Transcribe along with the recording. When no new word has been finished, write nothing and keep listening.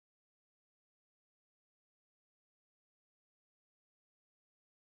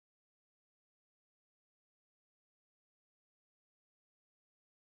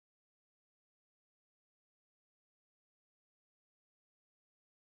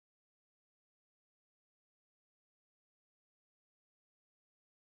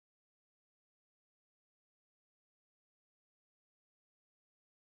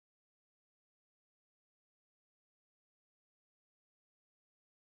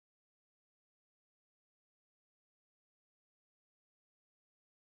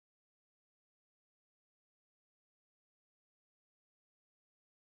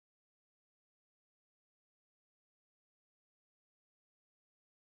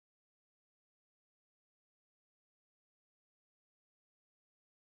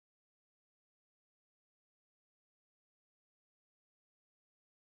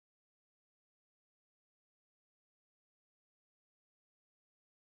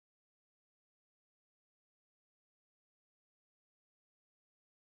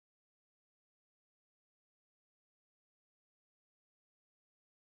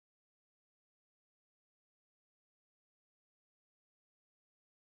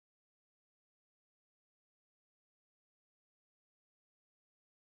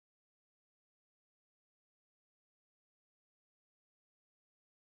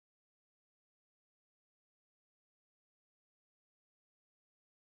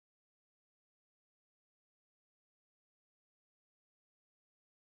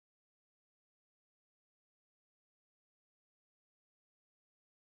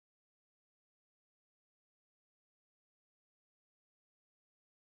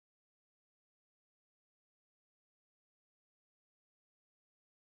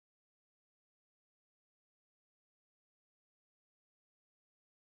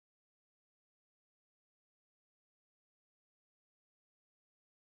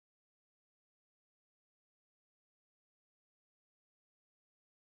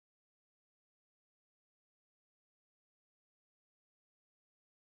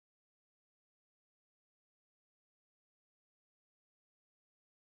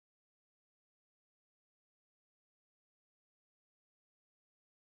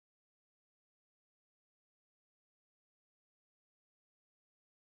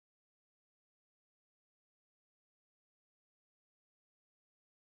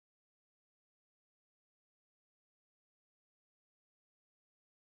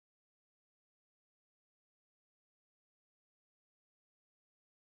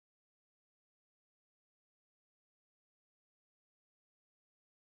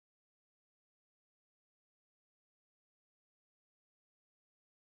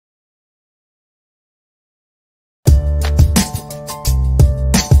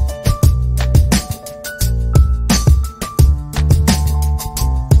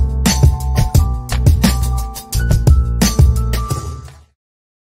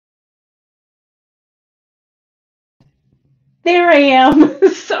There I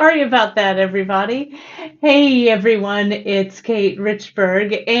am. Sorry about that, everybody. Hey, everyone, it's Kate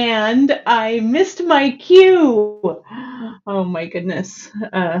Richburg, and I missed my cue. Oh, my goodness.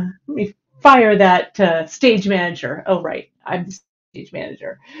 Let me fire that stage manager. Oh, right. I'm the stage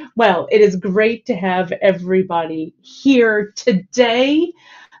manager. Well, it is great to have everybody here today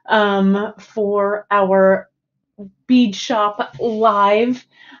for our Beadshop Live.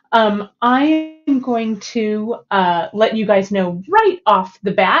 I am going to let you guys know right off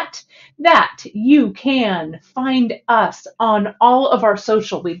the bat that you can find us on all of our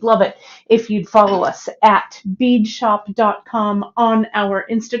social. We'd love it if you'd follow us at beadshop.com on our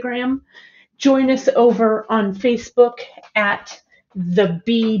Instagram. Join us over on Facebook at the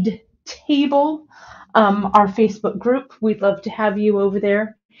Bead Table, our Facebook group. We'd love to have you over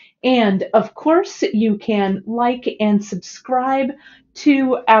there. And of course, you can like and subscribe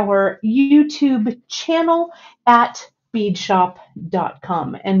to our YouTube channel at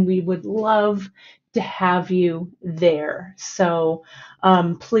beadshop.com. And we would love to have you there. So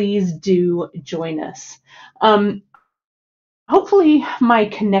please do join us. Um, Hopefully my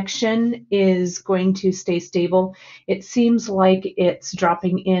connection is going to stay stable. It seems like it's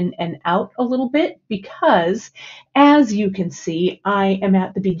dropping in and out a little bit because, as you can see, I am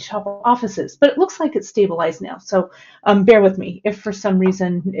at the Beadshop offices, but it looks like it's stabilized now. So bear with me. If for some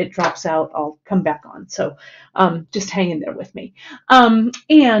reason it drops out, I'll come back on. So just hang in there with me.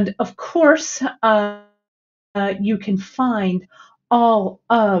 And of course, you can find all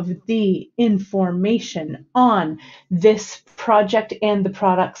of the information on this project and the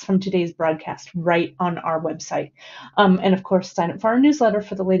products from today's broadcast right on our website. And of course, sign up for our newsletter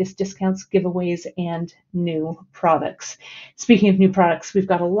for the latest discounts, giveaways, and new products. Speaking of new products, we've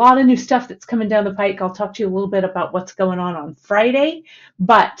got a lot of new stuff that's coming down the pike. I'll talk to you a little bit about what's going on Friday,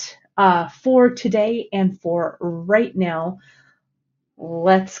 but for today and for right now,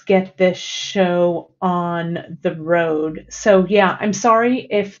 let's get this show on the road. So yeah, I'm sorry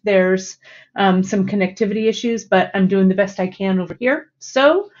if there's some connectivity issues, but I'm doing the best I can over here.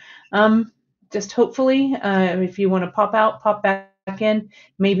 So just hopefully, if you want to pop out, pop back in,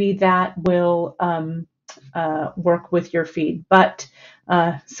 maybe that will work with your feed. But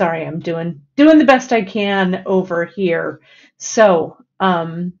sorry, I'm doing the best I can over here. So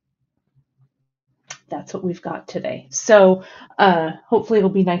that's what we've got today. So hopefully it'll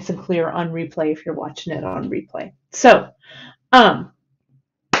be nice and clear on replay if you're watching it on replay. So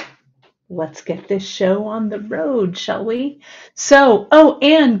let's get this show on the road, shall we? So, oh,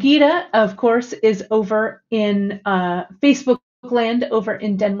 and Gita, of course, is over in Facebook land over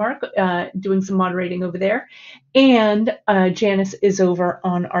in Denmark, doing some moderating over there. And Janice is over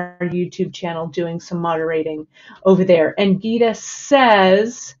on our YouTube channel doing some moderating over there. And Gita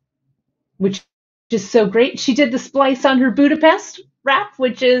says, which is so great. She did the splice on her Budapest wrap,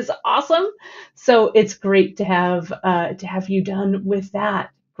 which is awesome. So it's great to have you done with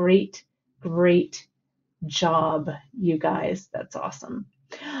that. Great, great job, you guys. That's awesome.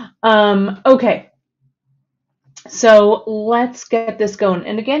 Okay. So let's get this going.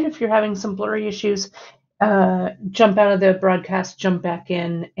 And again, if you're having some blurry issues, jump out of the broadcast, jump back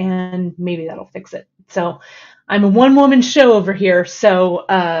in, and maybe that'll fix it. So I'm a one-woman show over here, so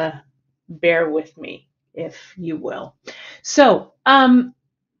bear with me, if you will. So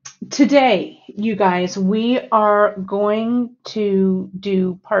today, you guys, we are going to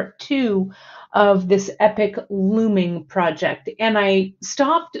do part 2 of this epic looming project. And I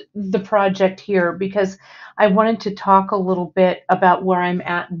stopped the project here because I wanted to talk a little bit about where I'm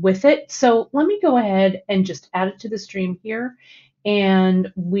at with it. So let me go ahead and just add it to the stream here,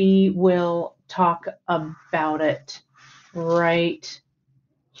 and we will talk about it right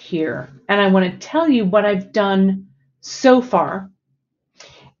here. And I want to tell you what I've done so far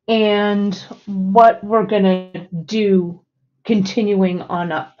and what we're going to do continuing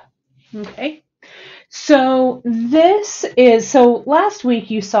on up. Okay. So last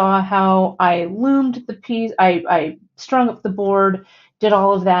week you saw how I loomed the piece, I strung up the board, did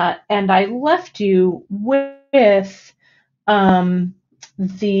all of that, and I left you with the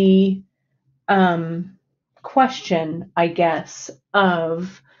question, I guess,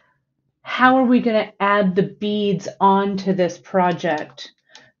 of how are we going to add the beads onto this project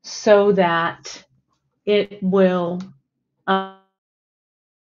so that it will what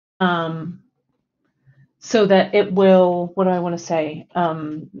do I want to say?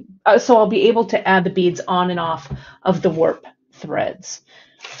 So I'll be able to add the beads on and off of the warp threads.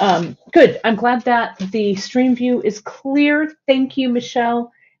 Good. I'm glad that the stream view is clear. Thank you,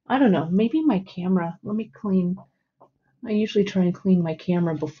 Michelle. I don't know, maybe my camera, let me clean. I usually try and clean my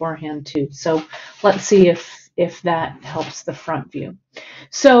camera beforehand too. So let's see if if that helps the front view.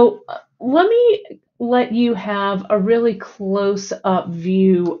 So let me let you have a really close-up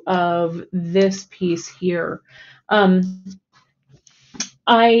view of this piece here. Um,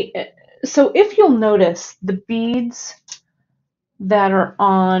 so if you'll notice the beads that are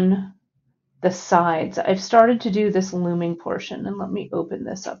on the sides, I've started to do this looming portion, and let me open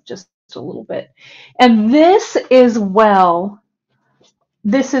this up just a little bit. And this is where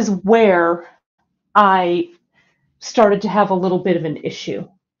I started to have a little bit of an issue.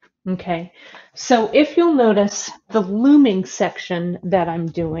 Okay, so if you'll notice the looming section that I'm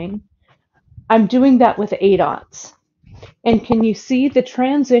doing that with 8/0. And can you see the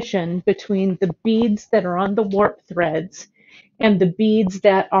transition between the beads that are on the warp threads and the beads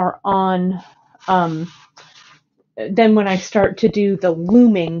that are on, then when I start to do the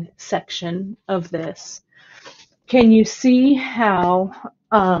looming section of this, can you see how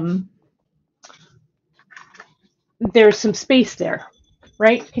there's some space there,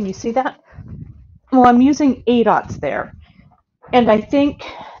 right? Can you see that? Well, I'm using 8/0 there, and I think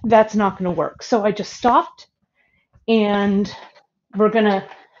that's not going to work. So I just stopped, and we're going to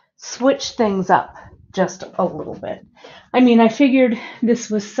switch things up just a little bit. I mean, I figured this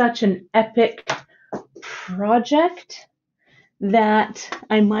was such an epic project that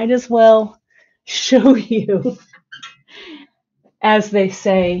I might as well show you, as they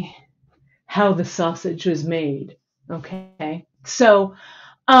say, how the sausage was made. Okay, so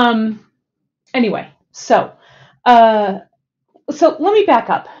anyway, so let me back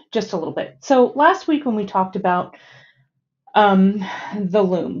up just a little bit. So last week when we talked about the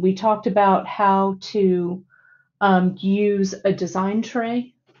loom, we talked about how to use a design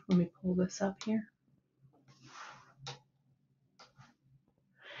tray. Let me pull this up here.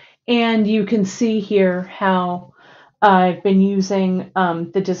 And you can see here how I've been using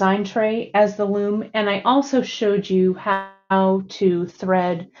the design tray as the loom, and I also showed you how to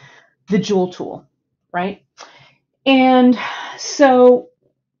thread the jewel tool, right? And so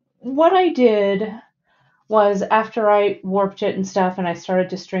what I did was, after I warped it and stuff, and I started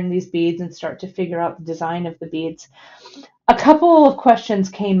to string these beads and start to figure out the design of the beads, a couple of questions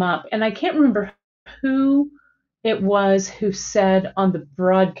came up, and I can't remember who it was who said on the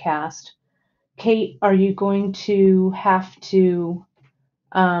broadcast, Kate, are you going to have to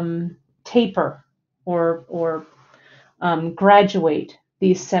taper or graduate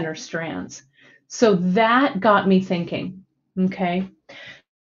these center strands? So that got me thinking, okay,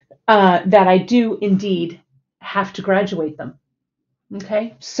 that I do indeed have to graduate them.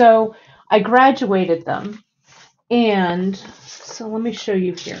 Okay, so I graduated them, and so let me show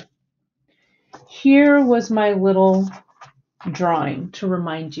you here. Here was my little drawing to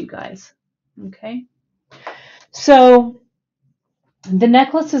remind you guys. Okay, so the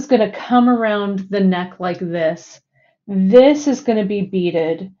necklace is going to come around the neck like this. This is going to be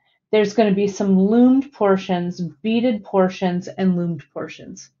beaded. There's going to be some loomed portions, beaded portions, and loomed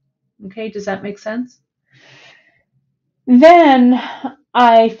portions. Okay, does that make sense? Then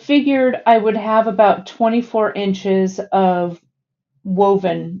I figured I would have about 24 inches of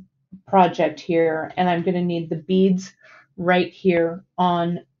woven project here, and I'm going to need the beads right here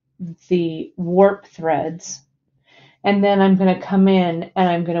on the warp threads. And then I'm going to come in and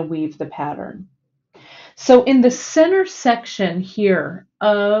I'm going to weave the pattern. So in the center section here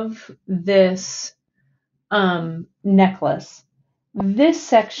of this necklace, this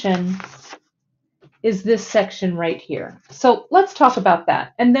section is this section right here. So let's talk about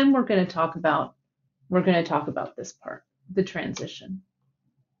that, and then we're going to talk about this part, the transition.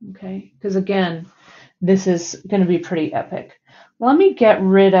 Okay, because again, this is going to be pretty epic. Let me get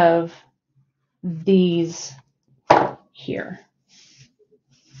rid of these here,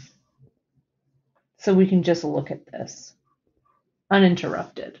 so we can just look at this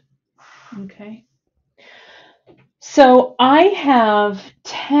uninterrupted. Okay, so I have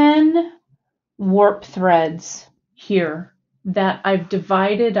 10 warp threads here that I've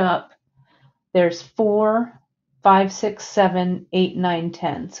divided up. There's 4, 5, 6, 7, 8, 9,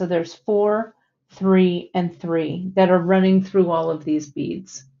 10. So there's 4, 3, and 3 that are running through all of these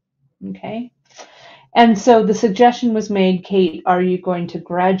beads. Okay. And so the suggestion was made, Kate, are you going to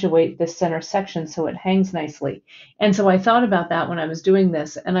graduate this center section so it hangs nicely? And so I thought about that when I was doing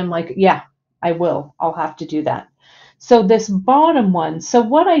this, and I'm like, yeah, I will. I'll have to do that. So this bottom one, so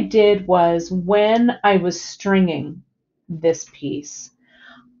what I did was, when I was stringing this piece,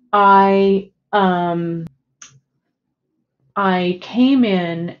 I came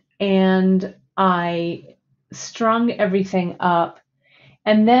in and I strung everything up,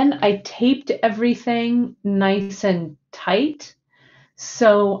 and then I taped everything nice and tight.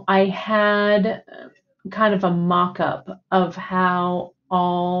 So I had kind of a mock-up of how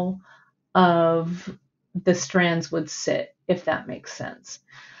all of the strands would sit, if that makes sense.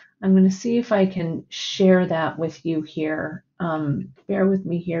 I'm going to see if I can share that with you here. Bear with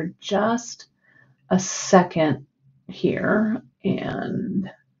me here just a second here,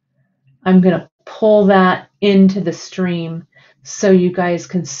 and I'm going to pull that into the stream so you guys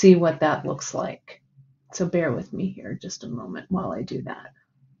can see what that looks like. So bear with me here just a moment while I do that.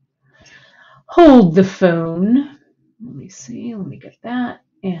 Hold the phone. Let me see. Let me get that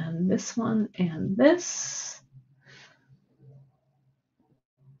and this one and this.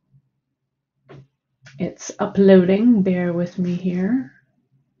 It's uploading. Bear with me here.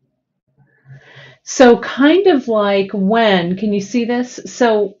 So kind of like when, can you see this?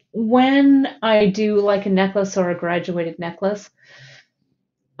 So when I do like a necklace or a graduated necklace,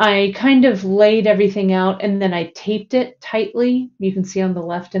 I kind of laid everything out and then I taped it tightly. You can see on the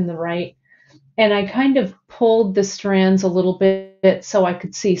left and the right. And I kind of pulled the strands a little bit so I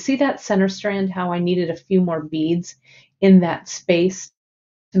could see that center strand, how I needed a few more beads in that space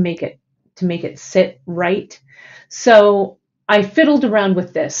to make it sit right. So I fiddled around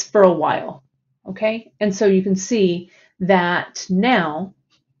with this for a while. Okay. And so you can see that now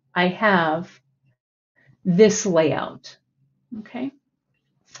I have this layout. Okay.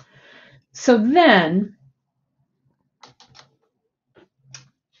 So then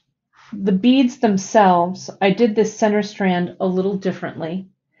the beads themselves, I did this center strand a little differently.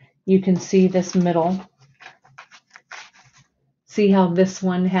 You can see this middle. See how this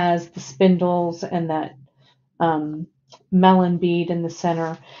one has the spindles and that melon bead in the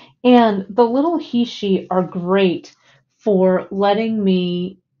center. And the little hishi are great for letting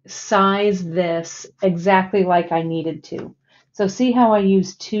me size this exactly like I needed to. So see how I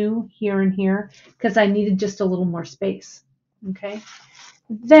used 2 here and here because I needed just a little more space. Okay.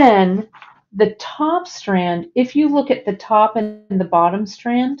 Then the top strand, if you look at the top and the bottom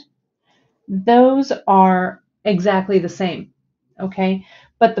strand, those are exactly the same. Okay.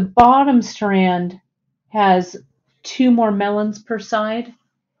 But the bottom strand has 2 more melons per side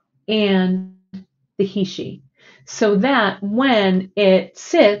and the hishi. So that when it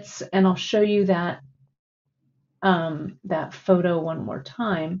sits, and I'll show you that that photo one more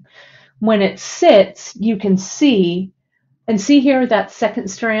time, when it sits, you can see, and see here that second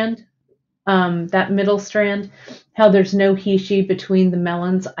strand, that middle strand, how there's no hishi between the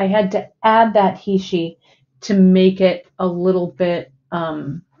melons. I had to add that hishi to make it a little bit,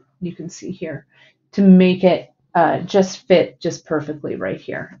 you can see here, to make it just fit just perfectly right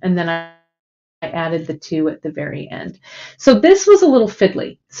here. And then I added the 2 at the very end. So this was a little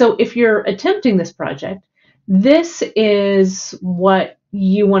fiddly. So if you're attempting this project, this is what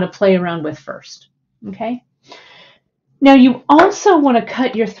you want to play around with first. Okay. Now you also want to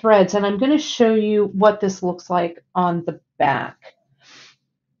cut your threads, and I'm going to show you what this looks like on the back.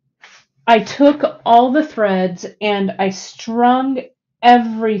 I took all the threads and I strung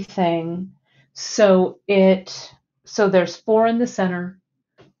everything so there's 4 in the center,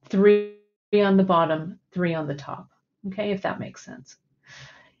 3 on the bottom, 3 on the top. Okay, if that makes sense.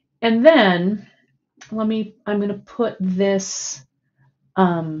 And then I'm going to put this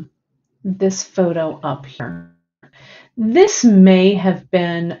this photo up here. This may have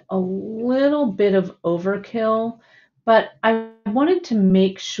been a little bit of overkill, but I wanted to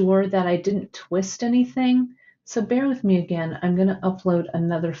make sure that I didn't twist anything. So bear with me again. I'm going to upload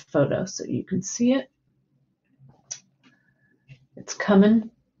another photo so you can see it. It's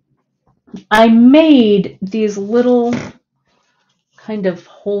coming. I made these little kind of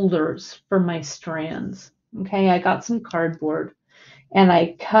holders for my strands. Okay, I got some cardboard and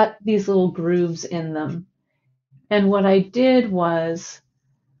I cut these little grooves in them. And what I did was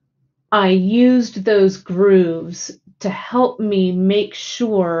I used those grooves to help me make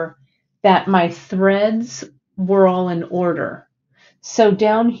sure that my threads were all in order. So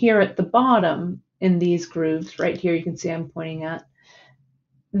down here at the bottom in these grooves, right here, you can see I'm pointing at,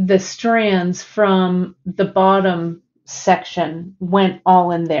 the strands from the bottom section went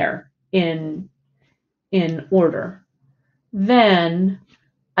all in there in order. Then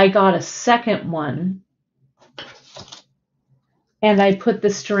I got a second one and I put the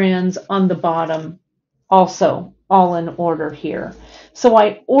strands on the bottom also all in order here. So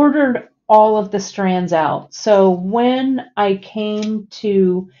I ordered all of the strands out. So when I came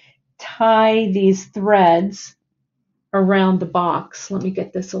to tie these threads around the box, let me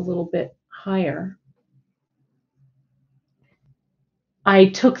get this a little bit higher. I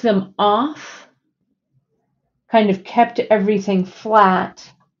took them off, kind of kept everything flat.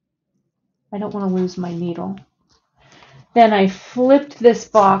 I don't want to lose my needle. Then I flipped this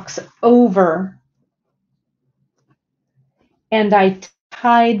box over and I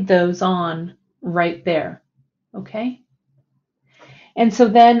tied those on right there, okay? And so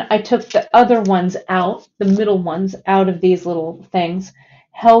then I took the other ones out, the middle ones out of these little things,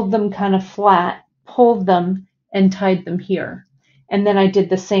 held them kind of flat, pulled them, and tied them here. And then I did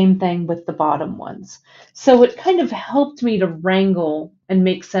the same thing with the bottom ones. So it kind of helped me to wrangle and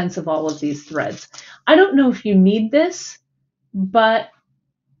make sense of all of these threads. I don't know if you need this, but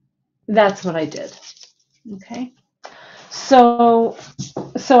that's what I did. Okay. So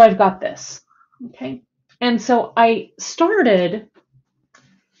I've got this. Okay. And so I started,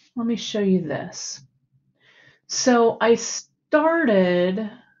 let me show you this. So I started,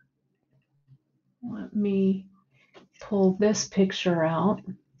 let me pull this picture out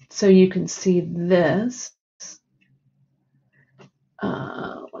so you can see this.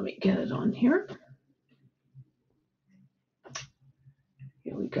 Let me get it on here.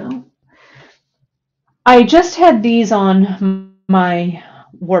 Here we go. I just had these on my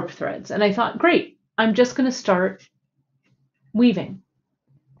warp threads and I thought, great, I'm just going to start weaving.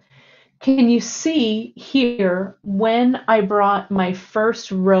 Can you see here when I brought my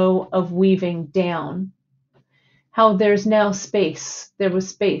first row of weaving down, how there's now space? There was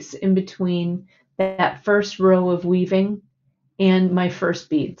space in between that first row of weaving and my first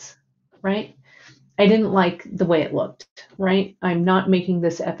beads, right? I didn't like the way it looked, right? I'm not making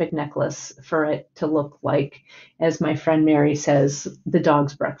this epic necklace for it to look like, as my friend Mary says, the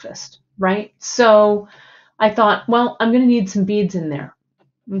dog's breakfast, right? So I thought, well, I'm going to need some beads in there,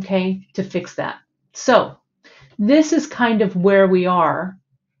 okay, to fix that. So this is kind of where we are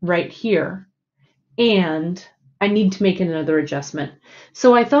right here, and I need to make another adjustment.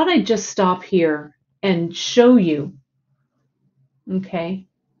 So I thought I'd just stop here and show you, okay,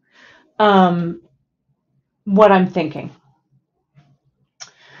 what I'm thinking.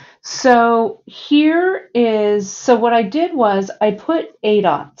 So so what I did was I put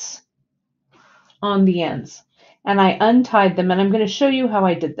A-dots on the ends and I untied them, and I'm going to show you how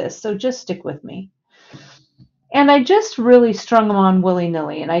I did this. So just stick with me. And I just really strung them on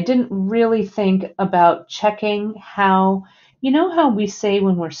willy-nilly, and I didn't really think about checking how, you know how we say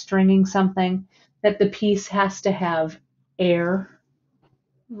when we're stringing something that the piece has to have air,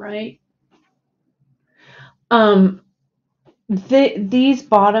 right? These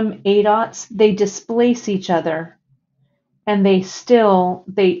bottom A-dots, they displace each other, and I still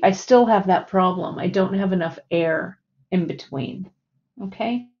have that problem. I don't have enough air in between,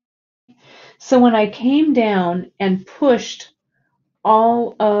 okay? So when I came down and pushed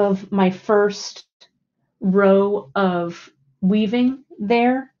all of my first row of weaving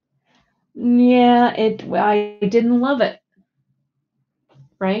there, yeah, I didn't love it,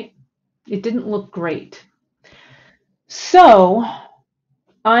 right? It didn't look great. So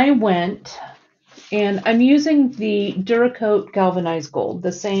I went, and I'm using the Duracoat galvanized gold,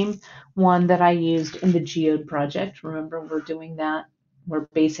 the same one that I used in the Geode project. Remember, we're doing that. We're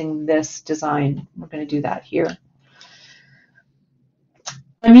basing this design. We're going to do that here.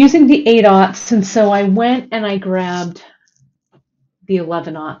 I'm using the 8-aughts, and so I went and I grabbed the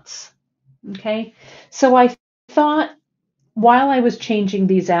 11-aughts. Okay, so I thought while I was changing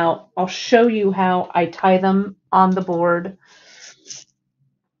these out, I'll show you how I tie them on the board.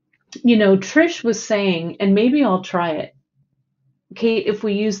 You know, Trish was saying, and maybe I'll try it, Kate, if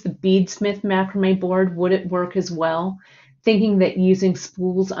we use the Beadsmith macrame board, would it work as well? Thinking that using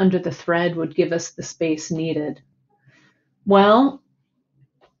spools under the thread would give us the space needed. Well,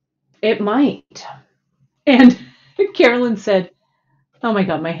 it might. And Carolyn said, oh my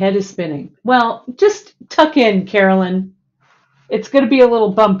God, my head is spinning. Well, just tuck in, Carolyn. It's going to be a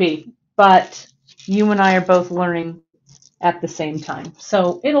little bumpy, but you and I are both learning at the same time.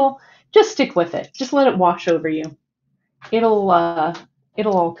 So just stick with it. Just let it wash over you. It'll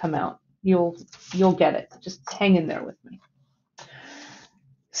all come out. You'll get it. Just hang in there with me.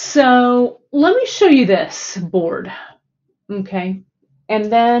 So let me show you this board, okay?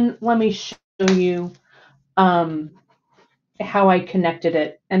 And then let me show you how I connected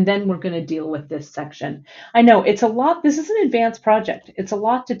it, and then we're going to deal with this section. I know it's a lot. This is an advanced project. It's a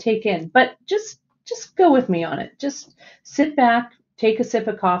lot to take in, but just go with me on it. Just sit back, take a sip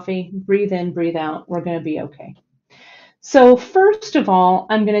of coffee, breathe in, breathe out. We're going to be okay. So first of all,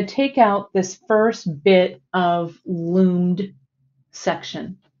 I'm going to take out this first bit of loomed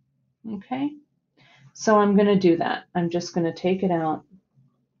section. Okay, so I'm going to do that. I'm just going to take it out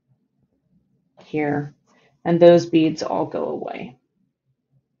here, and those beads all go away.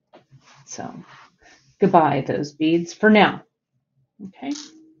 So goodbye, those beads for now. Okay.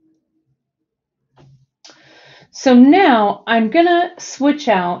 So now I'm going to switch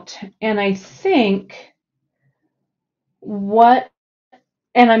out, and I think what,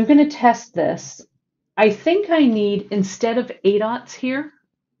 and I'm going to test this. I think I need, instead of 8/0 here,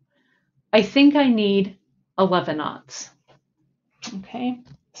 I think I need 11/0. Okay,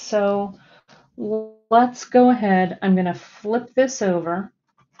 so let's go ahead. I'm going to flip this over.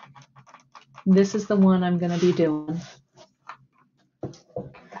 This is the one I'm going to be doing.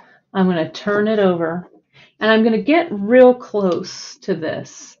 I'm going to turn it over, and I'm going to get real close to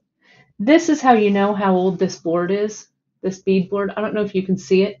this. This is how you know how old this board is, this bead board. I don't know if you can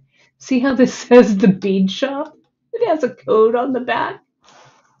see it. See how this says the Beadshop? It has a code on the back.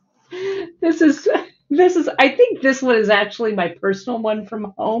 This is, I think this one is actually my personal one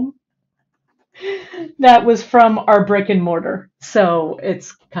from home. That was from our brick and mortar. So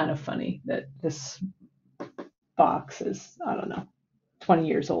it's kind of funny that this box is, I don't know, 20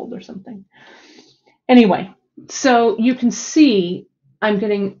 years old or something. Anyway, so you can see I'm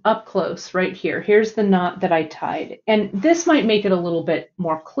getting up close right here. Here's the knot that I tied. And this might make it a little bit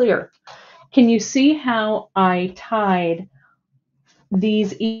more clear. Can you see how I tied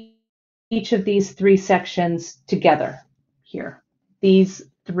these, each of these 3 sections together here? These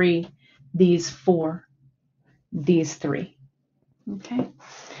 3, these 4, these 3. Okay.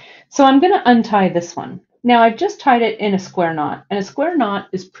 So I'm going to untie this one. Now I've just tied it in a square knot, and a square knot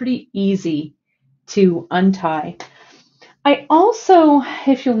is pretty easy to untie. I also,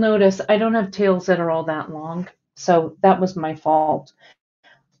 if you'll notice, I don't have tails that are all that long, so that was my fault.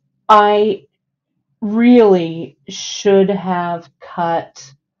 I really should have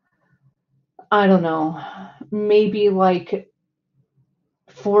cut, I don't know, maybe like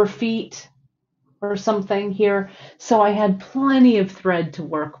 4 feet or something here, so I had plenty of thread to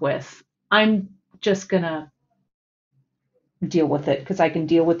work with. I'm just gonna deal with it because I can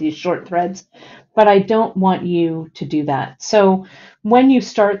deal with these short threads, but I don't want you to do that. So when you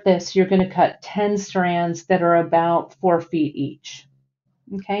start this, you're going to cut 10 strands that are about 4 feet each.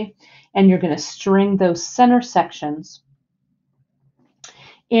 Okay, and you're going to string those center sections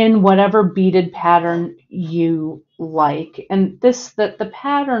in whatever beaded pattern you like. And the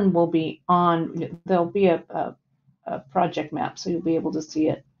pattern will be on, there'll be a project map, so you'll be able to see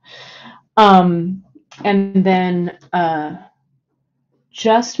it. And then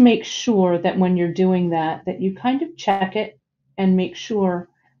just make sure that when you're doing that, that you kind of check it and make sure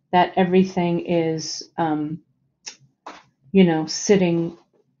that everything is, sitting,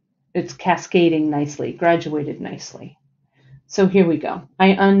 it's cascading nicely, graduated nicely. So here we go. I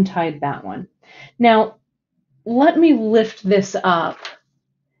untied that one. Now, let me lift this up,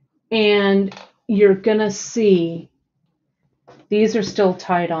 and you're going to see these are still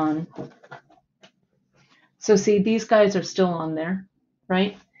tied on. So see, these guys are still on there,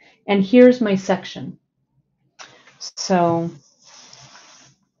 right? And here's my section. So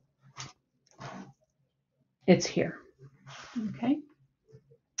it's here. Okay.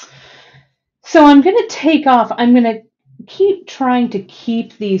 So I'm going to take off. I'm going to keep trying to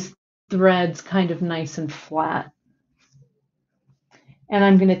keep these threads kind of nice and flat. And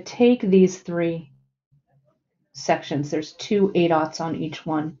I'm going to take these 3 sections. There's 2 8/0 on each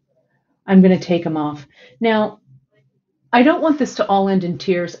one. I'm going to take them off. Now, I don't want this to all end in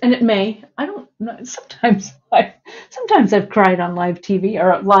tears, and it may. I don't know. Sometimes I've cried on live TV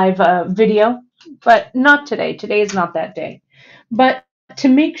or live video, but not today. Today is not that day. But to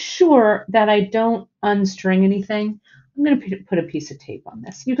make sure that I don't unstring anything, I'm going to put a piece of tape on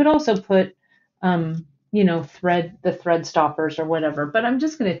this. You could also put, the thread stoppers or whatever, but I'm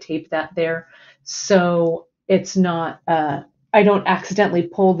just going to tape that there so it's not, I don't accidentally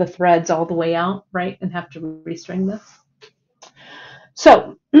pull the threads all the way out, right, and have to restring this.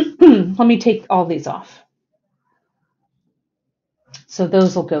 So let me take all these off. So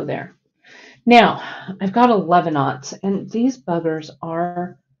those will go there. Now, I've got 11/0, and these buggers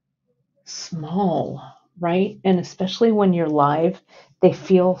are small, right? And especially when you're live, they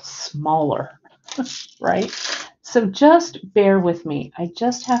feel smaller, right? So just bear with me. I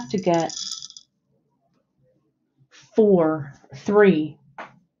just have to get 3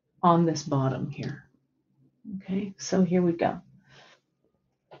 on this bottom here. Okay, so here we go.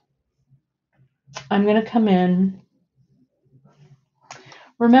 I'm going to come in.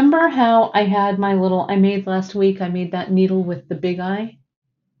 Remember how I had my I made last week, I made that needle with the big eye?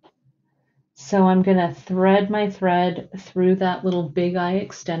 So I'm going to thread my thread through that little big eye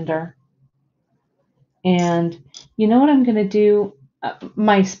extender. And you know what I'm going to do?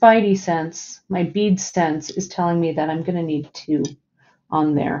 My spidey sense, my bead sense is telling me that I'm going to need 2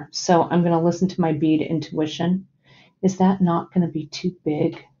 on there. So I'm going to listen to my bead intuition. Is that not going to be too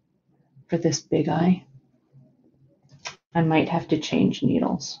big for this big eye? I might have to change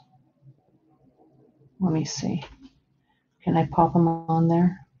needles. Let me see. Can I pop them on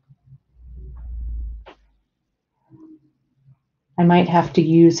there? I might have to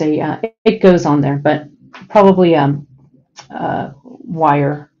use a, it goes on there, but probably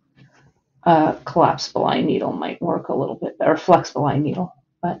wire collapsible eye needle might work a little bit better, flexible eye needle,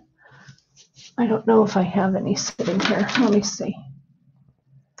 but I don't know if I have any sitting here. Let me see.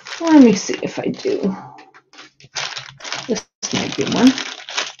 Let me see if I do. This might be one.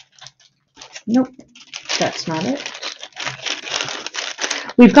 Nope, that's not it.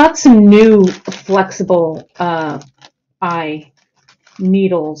 We've got some new flexible eye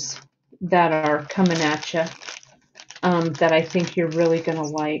needles that are coming at you that I think you're really going to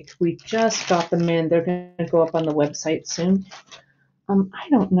like. We just got them in. They're going to go up on the website soon. I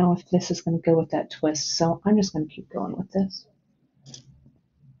don't know if this is going to go with that twist, so I'm just going to keep going with this.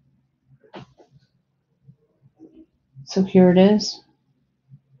 So here it is.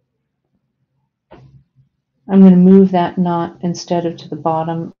 I'm going to move that knot instead of to the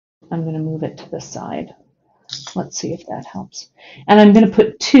bottom. I'm going to move it to the side. Let's see if that helps. And I'm going to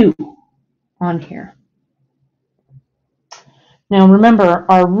put 2 on here. Now remember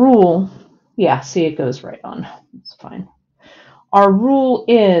our rule, yeah, see it goes right on. It's fine. Our rule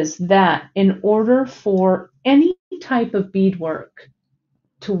is that in order for any type of beadwork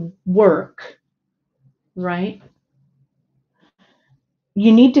to work, right,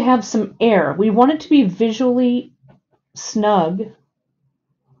 you need to have some air. We want it to be visually snug,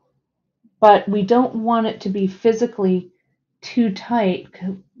 but we don't want it to be physically too tight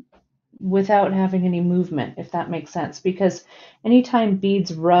without having any movement, if that makes sense. Because anytime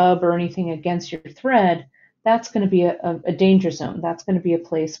beads rub or anything against your thread, that's going to be a danger zone. That's going to be a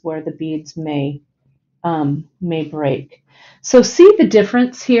place where the beads may break. So see the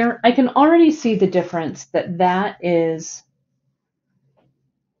difference here? I can already see the difference that is,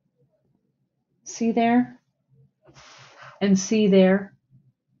 see there? And see there?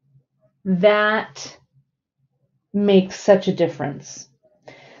 That makes such a difference.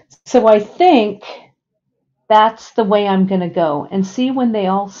 So I think that's the way I'm going to go. And see when they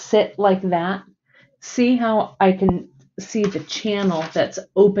all sit like that? See how I can see the channel that's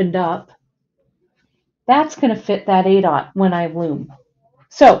opened up? That's going to fit that A-dot when I loom.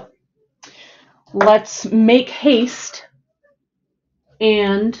 So let's make haste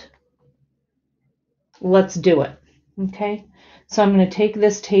and let's do it. Okay, so I'm going to take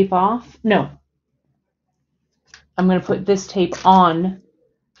this tape off. No, I'm going to put this tape on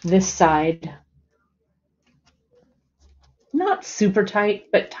this side. Not super tight,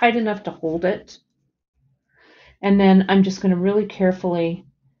 but tight enough to hold it. And then I'm just going to really carefully,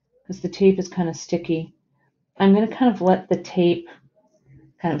 because the tape is kind of sticky, I'm going to kind of let the tape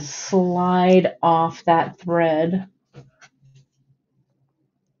kind of slide off that thread.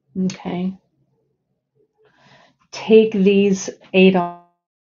 Okay. Take these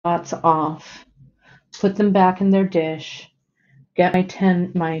A-dots off, put them back in their dish, get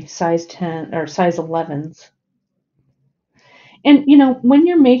my size 10 or size 11s. And you know, when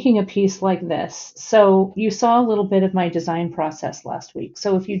you're making a piece like this, so you saw a little bit of my design process last week.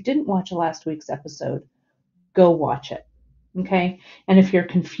 So if you didn't watch last week's episode, go watch it. Okay? And if you're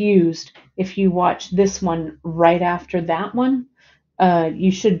confused, if you watch this one right after that one,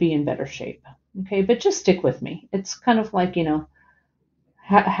 you should be in better shape. Okay? But just stick with me. It's kind of like, you know,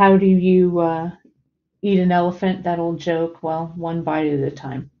 how do you eat an elephant? That old joke. Well, one bite at a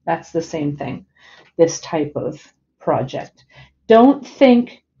time. That's the same thing. This type of project. Don't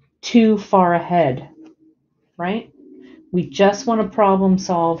think too far ahead, right? We just want to problem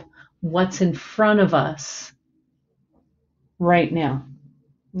solve what's in front of us right now.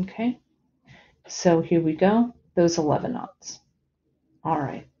 Okay? So here we go. Those 11 knots. All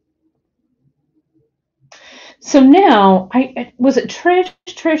right. So now, was it Trish?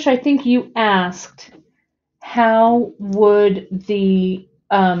 Trish, I think you asked, how would the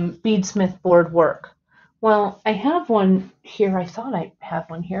beadsmith board work? Well, I have one here. I thought I had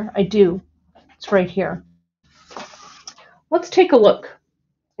one here. I do. It's right here. Let's take a look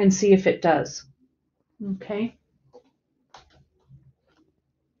and see if it does. Okay.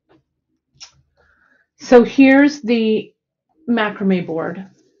 So here's the macrame board.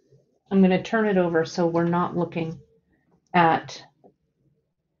 I'm going to turn it over so we're not looking at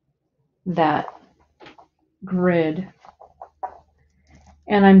that grid.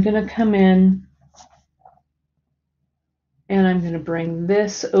 And I'm going to come in and I'm going to bring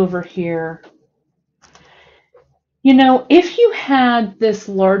this over here. You know, if you had this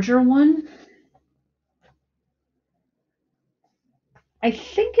larger one, I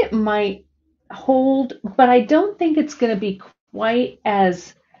think it might hold, but I don't think it's going to be quite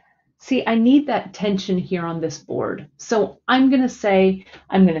as See, I need that tension here on this board. So I'm going to say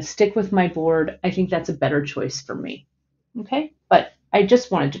I'm going to stick with my board. I think that's a better choice for me. Okay, but I just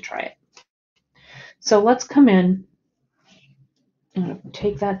wanted to try it. So let's come in. I'm going to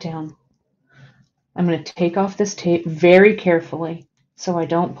take that down. I'm going to take off this tape very carefully so I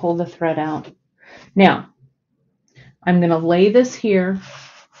don't pull the thread out. Now, I'm going to lay this here.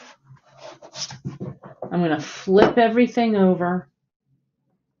 I'm going to flip everything over.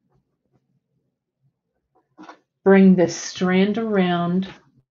 Bring this strand around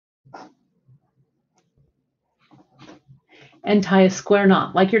and tie a square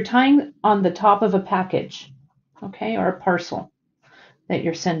knot like you're tying on the top of a package, okay, or a parcel that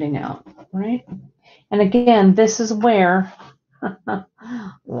you're sending out, right? And again, this is where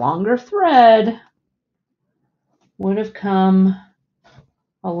longer thread would have come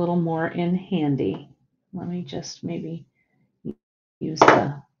a little more in handy. Let me just maybe use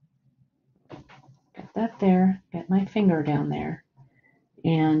get that there, get my finger down there.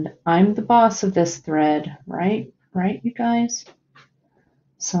 And I'm the boss of this thread, right? Right, you guys?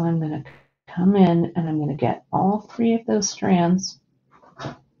 So I'm going to come in and I'm going to get all 3 of those strands.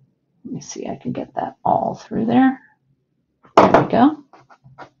 Let me see, I can get that all through there. There we go.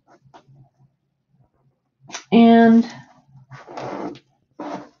 And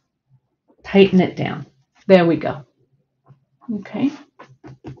tighten it down. There we go. Okay.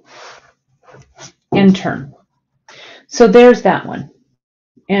 And turn. So there's that one.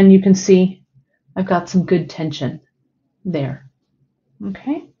 And you can see I've got some good tension there.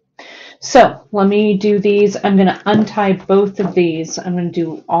 Okay. So let me do these. I'm going to untie both of these. I'm going to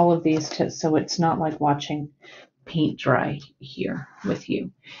do all of these so it's not like watching paint dry here with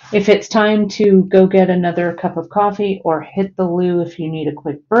you. If it's time to go get another cup of coffee or hit the loo if you need a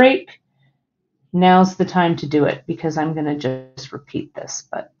quick break, now's the time to do it because I'm going to just repeat this,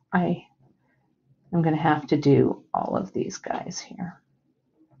 but I'm going to have to do all of these guys here.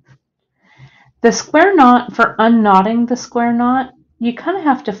 The square knot, for unknotting the square knot, you kind of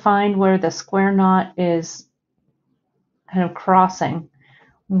have to find where the square knot is kind of crossing.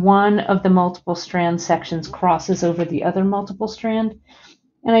 One of the multiple strand sections crosses over the other multiple strand,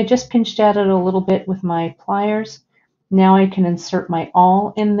 and I just pinched at it a little bit with my pliers. Now I can insert my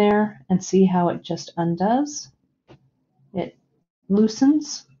awl in there and see how it just undoes. It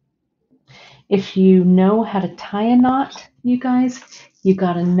loosens. If you know how to tie a knot, you guys, you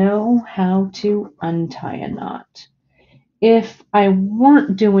got to know how to untie a knot. If I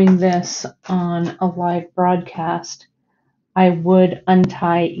weren't doing this on a live broadcast, I would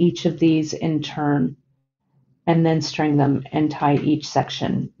untie each of these in turn and then string them and tie each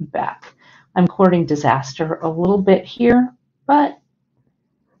section back. I'm courting disaster a little bit here, but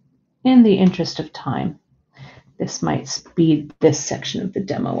in the interest of time, this might speed this section of the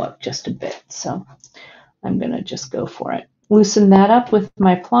demo up just a bit. So I'm going to just go for it. Loosen that up with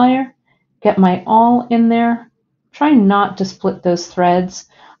my plier, get my awl in there. Try not to split those threads.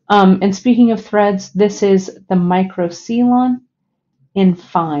 And speaking of threads, this is the micro Ceylon in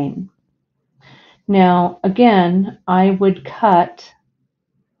fine. Now, again, I would cut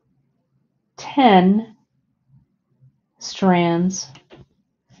 10 strands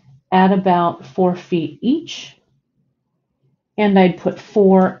at about 4 feet each, and I'd put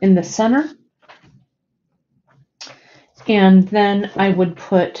 4 in the center, and then I would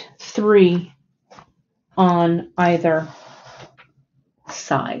put 3 on either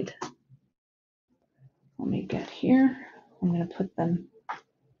side. Let me get here. I'm going to put them,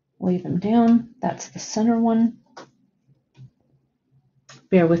 lay them down. That's the center one.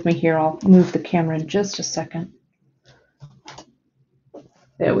 Bear with me here. I'll move the camera in just a second.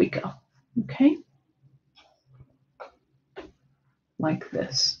 There we go. Okay. Like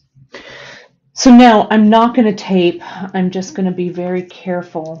this. So now I'm not going to tape. I'm just going to be very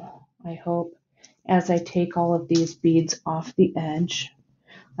careful, I hope, as I take all of these beads off the edge.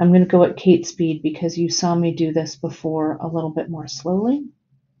 I'm going to go at Kate's speed because you saw me do this before a little bit more slowly.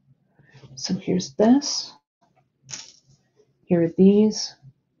 So here's this. Here are these.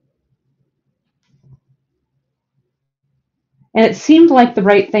 And it seemed like the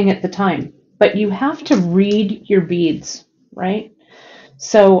right thing at the time, but you have to read your beads, right?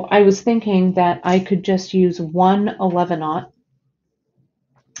 So I was thinking that I could just use one 11-aught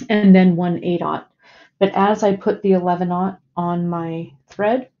and then one 8-aught. But as I put the 11-aught on my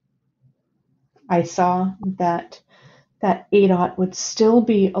thread, I saw that that 8-aught would still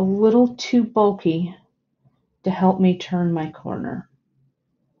be a little too bulky to help me turn my corner.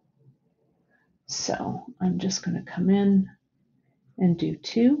 So I'm just going to come in and do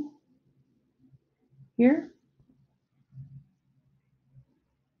 2 here.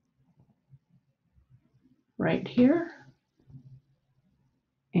 right here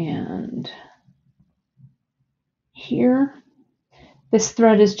and here. This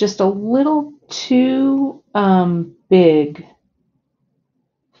thread is just a little too big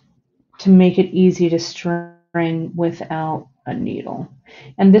to make it easy to string without a needle.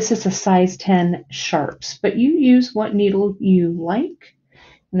 And this is a size 10 sharps, but you use what needle you like.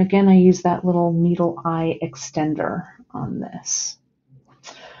 And again, I use that little needle eye extender on this.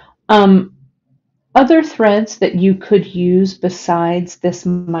 Other threads that you could use besides this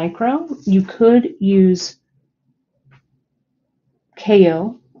micro, you could use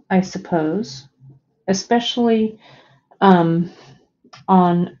KO, I suppose, especially on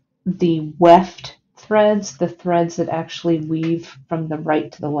the weft threads, the threads that actually weave from the right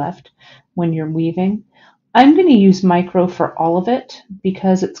to the left when you're weaving. I'm going to use micro for all of it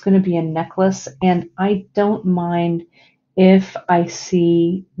because it's going to be a necklace, and I don't mind if I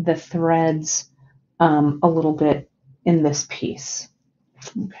see the threads a little bit in this piece.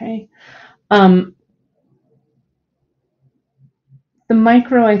 Okay. The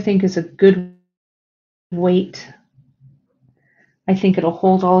micro, I think, is a good weight. I think it'll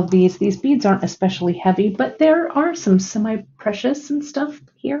hold all of these. These beads aren't especially heavy, but there are some semi-precious and stuff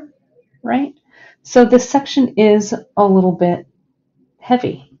here, right? So this section is a little bit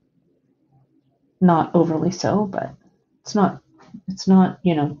heavy. Not overly so, but it's not,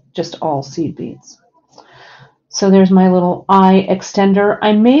 you know, just all seed beads. So there's my little eye extender.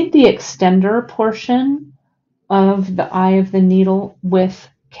 I made the extender portion of the eye of the needle with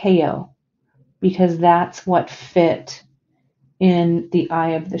KO because that's what fit in the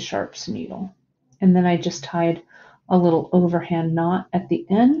eye of the sharps needle. And then I just tied a little overhand knot at the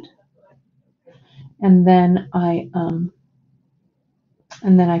end. And then I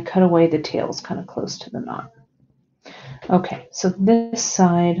cut away the tails kind of close to the knot. Okay, so this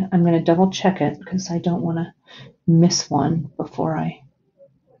side, I'm going to double check it because I don't want to miss one before I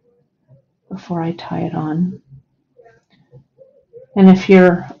tie it on. And if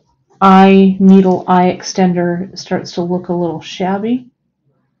your needle eye extender starts to look a little shabby,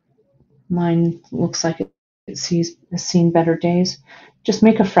 mine looks like has seen better days, just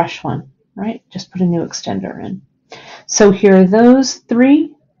make a fresh one, right? Just put a new extender in. So here are those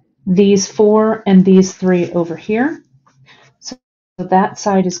three, these four, and these three over here. So that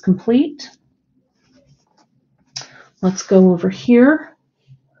side is complete. Let's go over here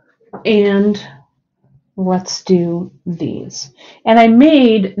and let's do these. And I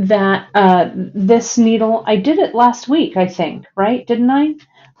made that this needle, I did it last week, I think, right? Didn't I?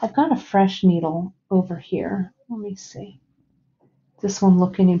 I've got a fresh needle over here. Let me see. Does this one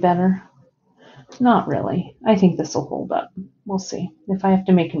look any better? Not really. I think this will hold up. We'll see. If I have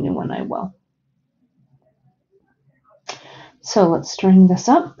to make a new one, I will. So let's string this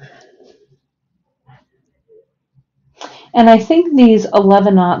up. And I think these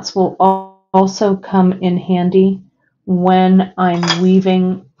 11-aughts will also come in handy when I'm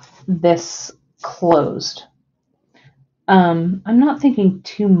weaving this closed. I'm not thinking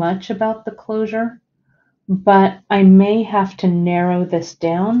too much about the closure, but I may have to narrow this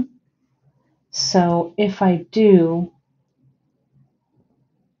down. So if I do,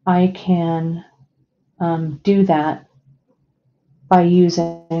 I can do that by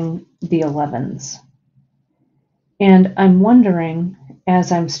using the 11s. And I'm wondering,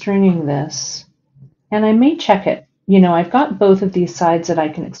 as I'm stringing this, and I may check it, you know, I've got both of these sides that I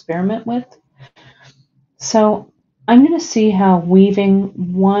can experiment with. So I'm going to see how weaving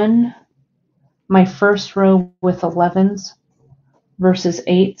my first row with 11s versus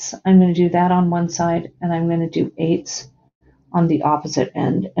 8s, I'm going to do that on one side, and I'm going to do 8s on the opposite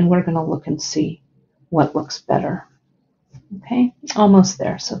end, and we're going to look and see what looks better. Okay, almost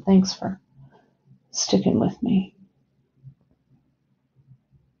there, so thanks for sticking with me.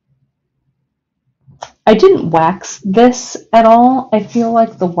 I didn't wax this at all. I feel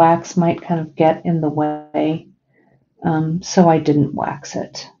like the wax might kind of get in the way, so I didn't wax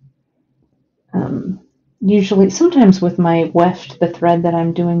it. Usually, sometimes with my weft, the thread that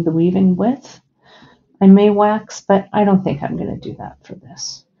I'm doing the weaving with, I may wax, but I don't think I'm going to do that for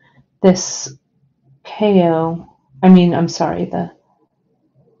this. This the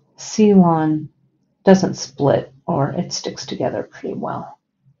Ceylon doesn't split, or it sticks together pretty well.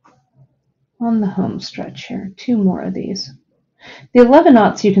 On the home stretch here, 2 more of these. The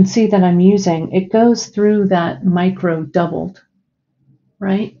 11-aughts, you can see that I'm using, it goes through that micro doubled,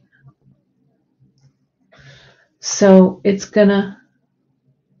 right? So it's gonna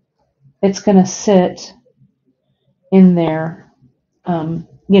sit in there. You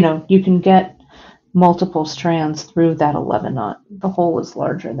know, you can get multiple strands through that 11-aught. The hole is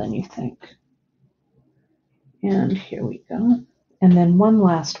larger than you think. And here we go. And then one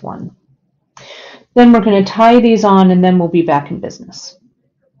last one. Then we're going to tie these on and then we'll be back in business.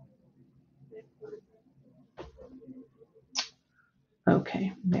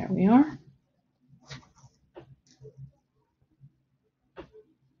 Okay, there we are.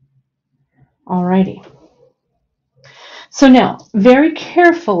 Alrighty. So now, very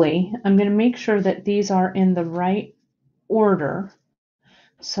carefully, I'm going to make sure that these are in the right order.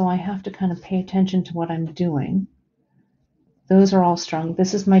 So I have to kind of pay attention to what I'm doing. Those are all strung.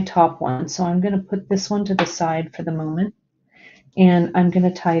 This is my top one. So I'm going to put this one to the side for the moment. And I'm going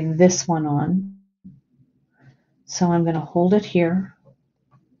to tie this one on. So I'm going to hold it here.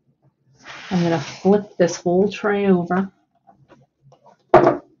 I'm going to flip this whole tray over.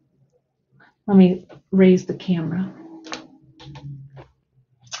 Let me raise the camera.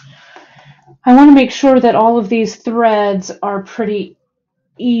 I want to make sure that all of these threads are pretty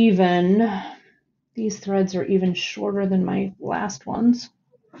even. These threads are even shorter than my last ones.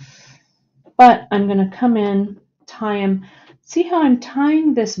 But I'm going to come in, tie them. See how I'm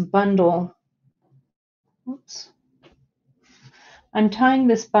tying this bundle? Oops. I'm tying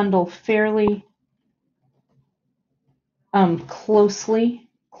this bundle fairly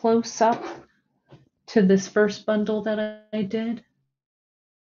close up to this first bundle that I did.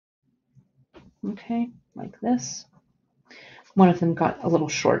 Okay, like this. One of them got a little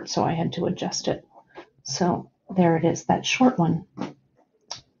short, so I had to adjust it. So there it is, that short one.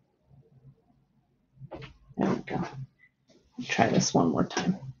 There we go. Try this one more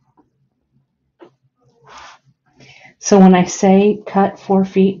time. So when I say cut 4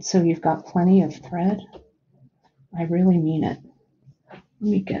 feet so you've got plenty of thread, I really mean it. Let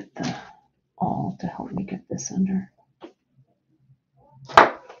me get the awl to help me get this under.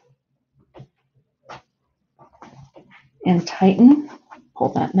 And tighten. Pull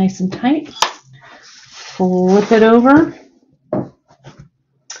that nice and tight. Flip it over.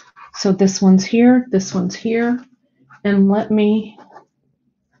 So this one's here, and let me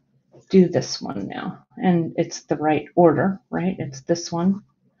do this one now. And it's the right order, right? It's this one,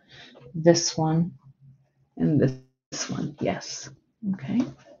 and this one. Yes. Okay.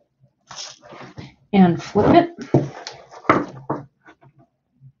 And flip it.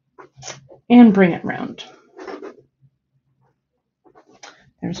 And bring it round.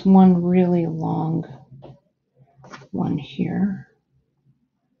 There's one really long one here.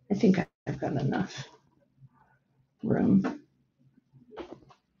 I think I've got enough room.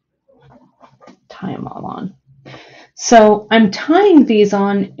 Tie them all on. So I'm tying these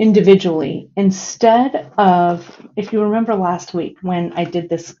on individually instead of, if you remember last week when I did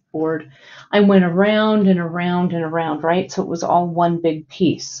this board, I went around and around and around, right? So it was all one big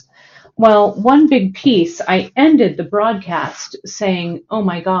piece. Well, one big piece, I ended the broadcast saying, oh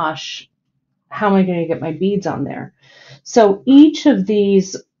my gosh, how am I going to get my beads on there? So each of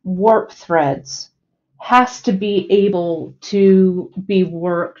these warp threads has to be able to be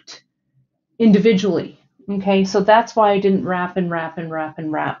worked individually. Okay, so that's why I didn't wrap and wrap and wrap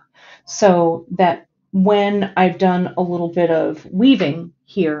and wrap. So that when I've done a little bit of weaving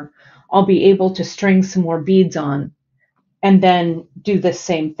here, I'll be able to string some more beads on and then do the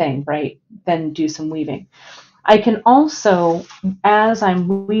same thing, right? Then do some weaving. I can also, as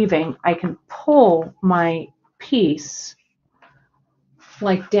I'm weaving, I can pull my piece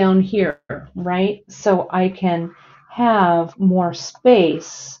like down here, right? So I can have more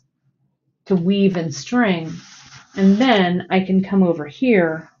space to weave and string, and then I can come over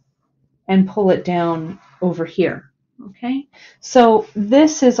here and pull it down over here. Okay, so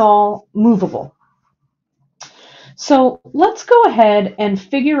this is all movable. So let's go ahead and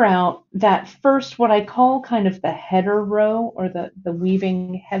figure out that first, what I call kind of the header row, or the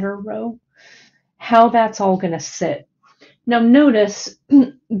weaving header row, how that's all going to sit. Now notice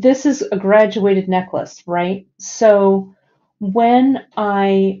this is a graduated necklace, right? So when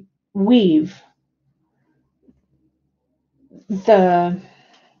I weave, the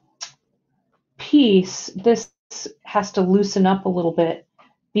piece, this has to loosen up a little bit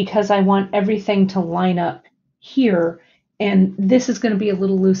because I want everything to line up here, and this is going to be a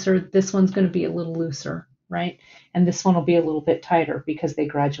little looser, this one's going to be a little looser, right? And this one will be a little bit tighter because they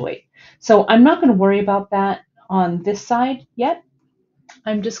graduate. So I'm not going to worry about that on this side yet.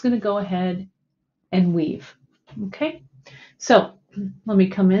 I'm just going to go ahead and weave. Okay, so let me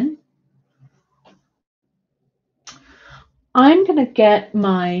come in. I'm going to get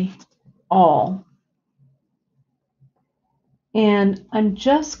my awl, and I'm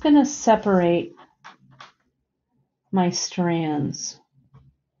just going to separate my strands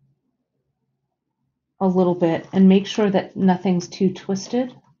a little bit and make sure that nothing's too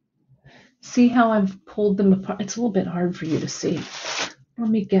twisted. See how I've pulled them apart? It's a little bit hard for you to see. Let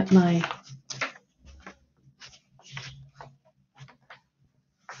me get my,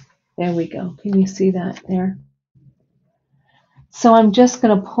 there we go. Can you see that there? So I'm just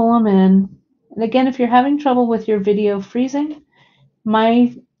going to pull them in. And again, if you're having trouble with your video freezing,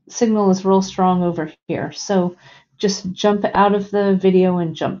 my signal is real strong over here. So just jump out of the video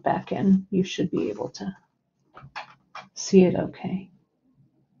and jump back in. You should be able to see it okay.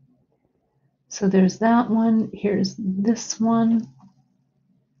 So there's that one. Here's this one.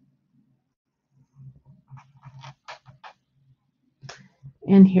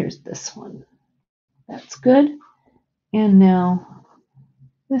 And here's this one. That's good. And now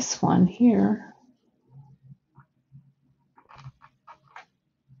this one here.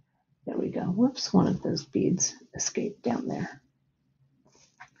 There we go. Whoops, one of those beads escaped down there.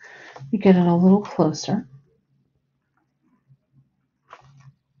 You get it a little closer.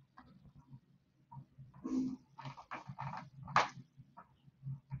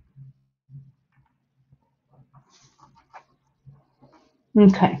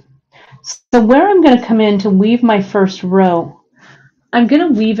 Okay. So where I'm going to come in to weave my first row, I'm going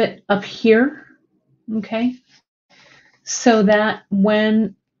to weave it up here, okay? So that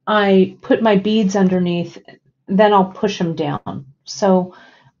when I put my beads underneath, then I'll push them down. So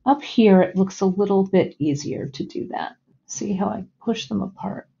up here, it looks a little bit easier to do that. See how I push them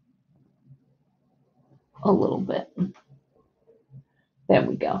apart a little bit. There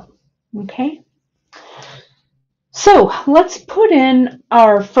we go. Okay. So let's put in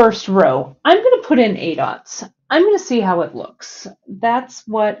our first row. I'm going to put in 8 dots. I'm going to see how it looks. That's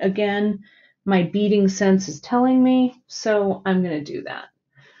what, again, my beading sense is telling me. So I'm going to do that.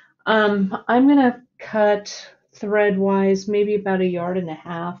 I'm going to cut thread-wise maybe about 1.5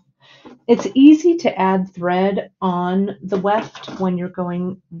 yards. It's easy to add thread on the weft when you're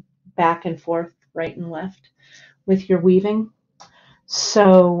going back and forth, right and left with your weaving.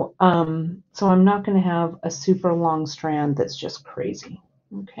 So, so I'm not going to have a super long strand that's just crazy.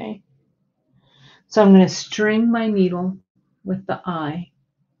 Okay. So I'm going to string my needle with the eye.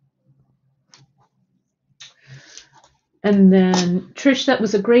 And then, Trish, that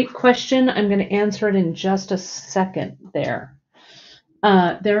was a great question. I'm going to answer it in just a second there.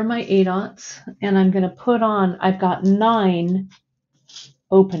 There are my 8 dots, and I'm going to put on, I've got 9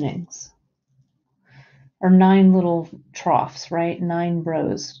 openings, or 9 little troughs, right? 9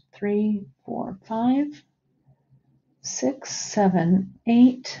 rows. 3, 4, 5, 6, 7,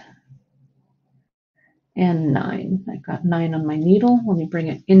 8, and 9. I've got 9 on my needle. Let me bring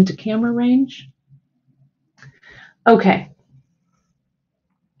it into camera range. Okay.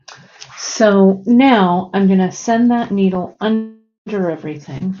 So now I'm going to send that needle under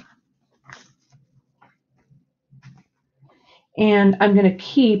everything. And I'm going to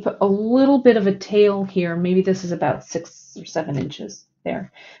keep a little bit of a tail here. Maybe this is about 6 or 7 inches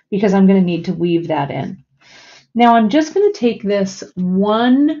there, because I'm going to need to weave that in. Now I'm just going to take this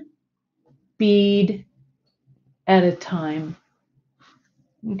 1 bead at a time.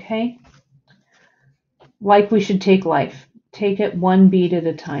 Okay? Like we should take life. Take it 1 bead at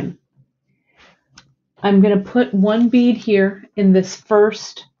a time. I'm going to put 1 bead here in this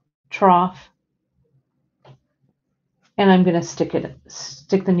first trough, and I'm going to stick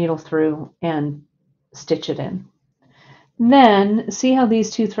the needle through and stitch it in. Then, see how these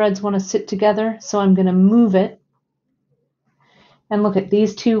 2 threads want to sit together? So I'm going to move it. And look at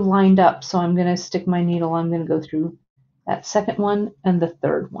these 2 lined up. So I'm going to stick my needle. I'm going to go through that second one and the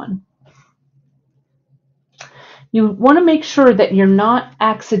third one. You want to make sure that you're not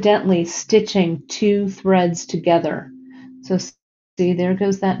accidentally stitching 2 threads together. So see, there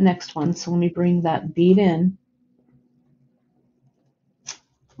goes that next one. So let me bring that bead in.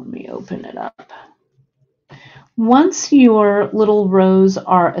 Let me open it up. Once your little rows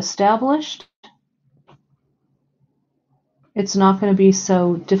are established, it's not going to be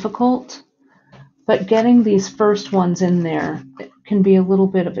so difficult, but getting these first ones in there can be a little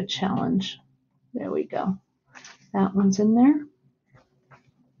bit of a challenge. There we go. That one's in there.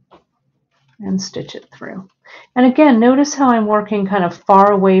 And stitch it through. And again, notice how I'm working kind of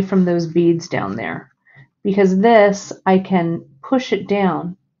far away from those beads down there, because this, I can push it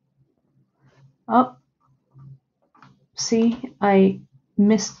down. Oh, see, I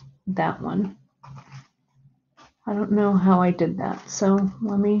missed that one. I don't know how I did that. So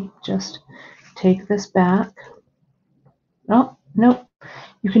let me just take this back. Oh, nope.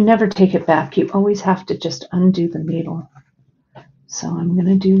 You can never take it back. You always have to just undo the needle. So I'm going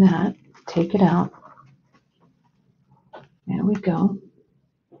to do that. Take it out. There we go.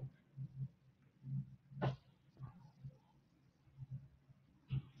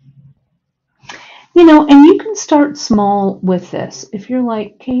 And you can start small with this. If you're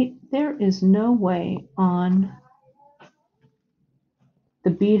like, Kate, there is no way on the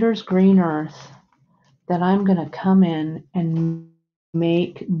beater's green earth that I'm going to come in and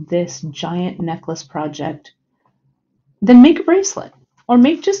make this giant necklace project, then make a bracelet or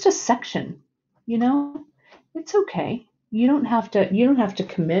make just a section. You know, it's okay. You don't have to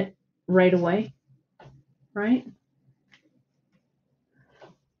commit right away, right?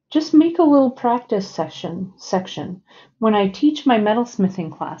 Just make a little practice section. When I teach my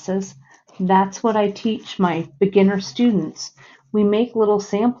metalsmithing classes, that's what I teach my beginner students. We make little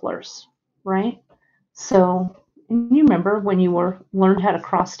samplers, right? So, and you remember when you learned how to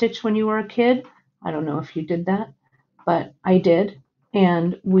cross stitch when you were a kid? I don't know if you did that, but I did,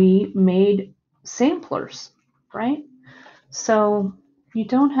 and we made samplers, right? So you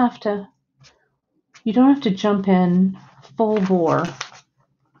don't have to jump in full bore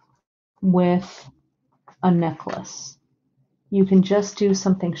with a necklace. You can just do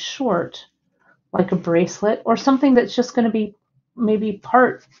something short, like a bracelet, or something that's just going to be maybe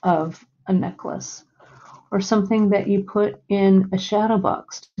part of a necklace, or something that you put in a shadow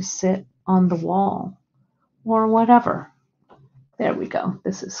box to sit on the wall, or whatever. There we go.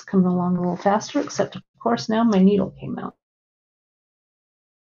 This is coming along a little faster, except of course now my needle came out.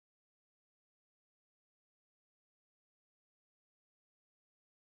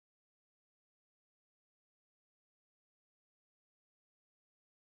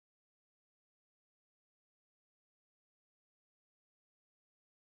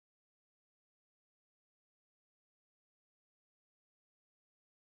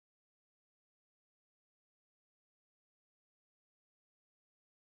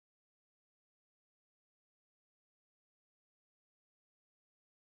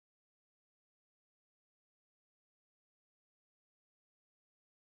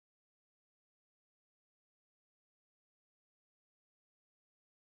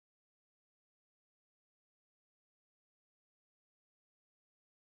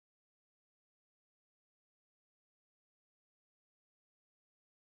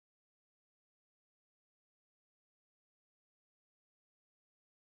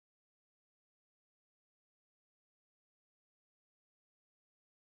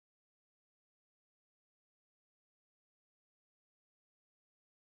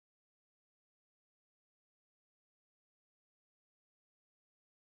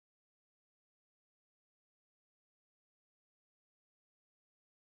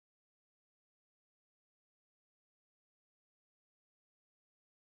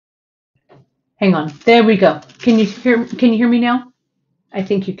 Hang on. There we go. Can you hear me now? I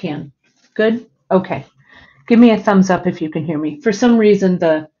think you can. Good? Okay. Give me a thumbs up if you can hear me. For some reason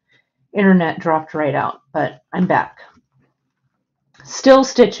the internet dropped right out, but I'm back. Still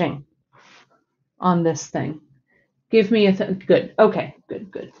stitching on this thing. Give me good. Okay,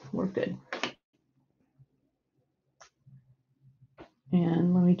 good. We're good.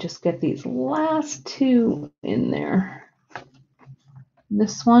 And let me just get these last two in there.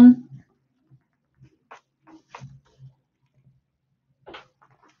 This one.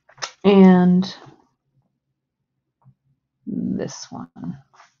 And this one.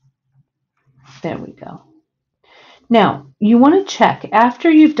 There we go. Now, you want to check after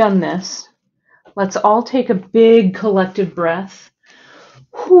you've done this. Let's all take a big collective breath.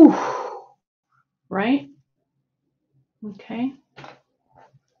 Whew. Right? Okay.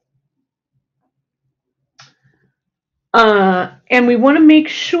 And we want to make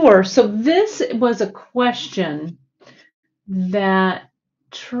sure. So this was a question that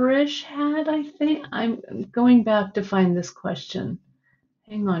Trish had, I think. I'm going back to find this question.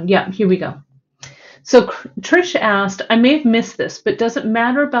 Hang on. Yeah, here we go. So Trish asked, I may have missed this, but does it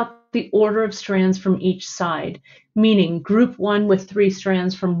matter about the order of strands from each side? Meaning group one with 3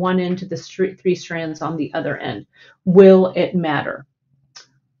 strands from one end to the 3 strands on the other end. Will it matter?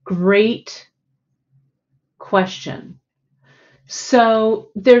 Great question. So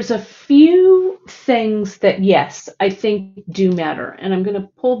there's a few things that, yes, I think do matter. And I'm going to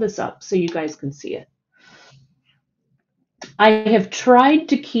pull this up so you guys can see it. I have tried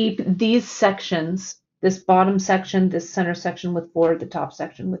to keep these sections, this bottom section, this center section with 4, the top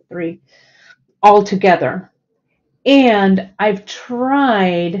section with 3, all together. And I've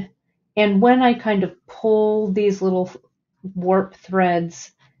tried, and when I kind of pull these little warp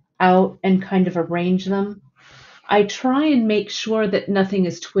threads out and kind of arrange them, I try and make sure that nothing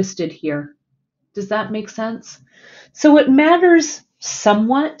is twisted here. Does that make sense? So it matters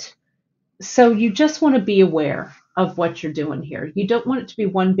somewhat. So you just want to be aware of what you're doing here. You don't want it to be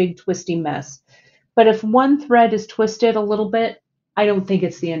one big twisty mess. But if one thread is twisted a little bit, I don't think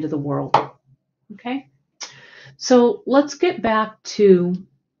it's the end of the world. Okay, so let's get back to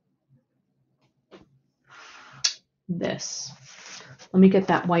this. Let me get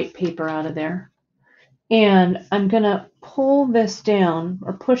that white paper out of there. And I'm going to pull this down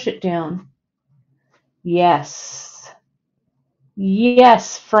or push it down. Yes.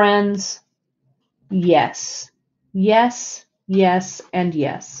 Yes, friends. Yes. Yes, yes, and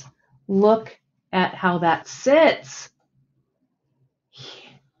yes. Look at how that sits.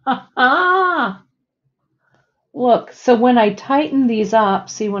 Look, so when I tighten these up,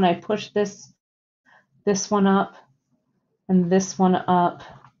 see when I push this one up, and this one up,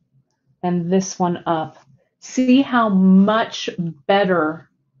 and this one up, see how much better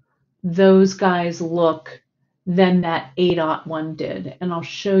those guys look than that 8/0 one did. And I'll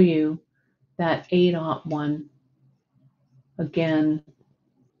show you that 8/0 one again.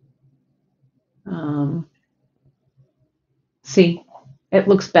 See, it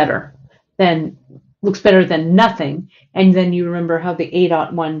looks better than nothing. And then you remember how the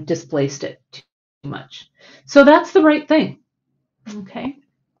 8/0 one displaced it too much. So that's the right thing. Okay.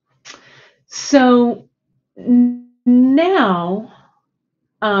 So now,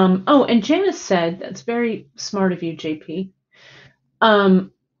 oh, and Janice said, that's very smart of you, JP.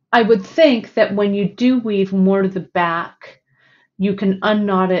 I would think that when you do weave more to the back, you can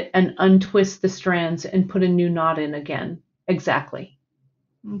unknot it and untwist the strands and put a new knot in again. Exactly.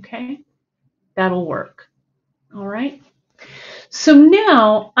 Okay, that'll work. All right. So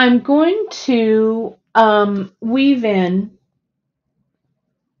now I'm going to weave in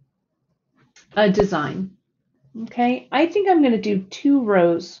a design. Okay, I think I'm going to do 2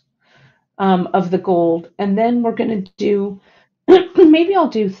 rows of the gold, and then we're going to do, maybe I'll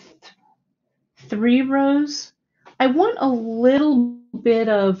do 3 rows. I want a little bit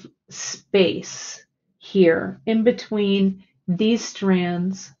of space here in between these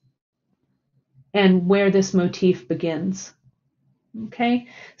strands and where this motif begins. Okay,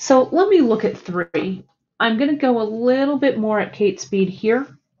 so let me look at 3. I'm going to go a little bit more at Kate speed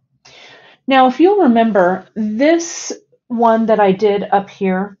here. Now, if you'll remember, this one that I did up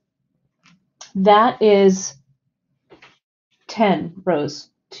here, that is 10 rows.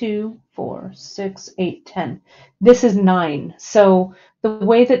 2, 4, 6, 8, 10. This is 9. So the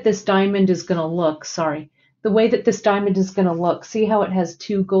way that this diamond is going to look, see how it has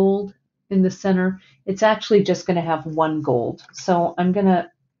 2 gold in the center? It's actually just going to have 1 gold. So I'm going to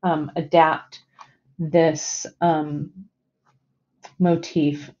adapt this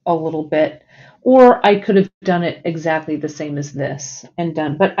motif a little bit, or I could have done it exactly the same as this and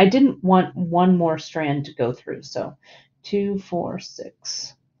done, but I didn't want 1 more strand to go through. So 2, 4,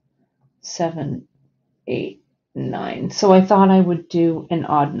 6, 7, 8, 9. So I thought I would do an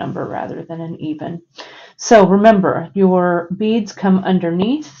odd number rather than an even. So remember, your beads come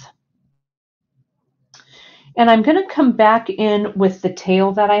underneath. And I'm going to come back in with the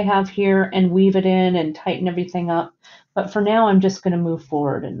tail that I have here and weave it in and tighten everything up. But for now, I'm just going to move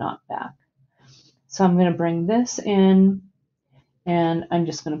forward and not back. So I'm going to bring this in, and I'm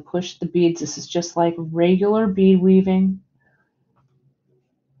just going to push the beads. This is just like regular bead weaving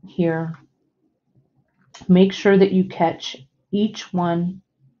here. Make sure that you catch each one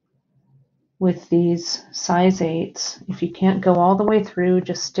with these size 8s. If you can't go all the way through,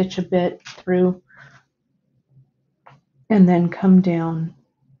 just stitch a bit through and then come down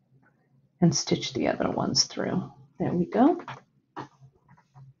and stitch the other ones through. There we go.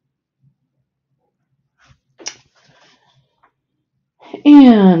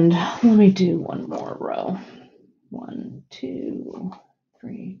 And let me do 1 more row. 1, 2,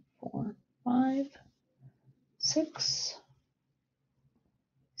 3, 4, 5, 6,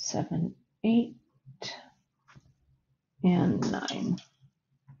 7, 8, and 9.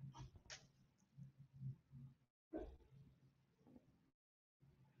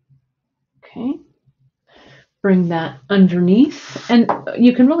 Okay. Bring that underneath, and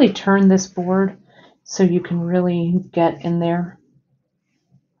you can really turn this board so you can really get in there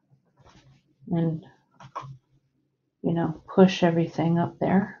and, you know, push everything up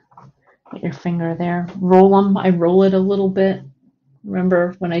there. Get your finger there. Roll them. I roll it a little bit.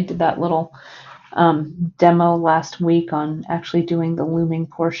 Remember when I did that little demo last week on actually doing the looming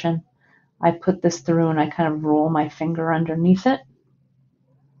portion? I put this through and I kind of roll my finger underneath it.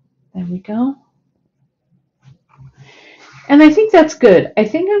 There we go. And I think that's good. I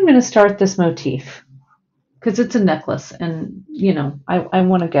think I'm going to start this motif because it's a necklace, and you know I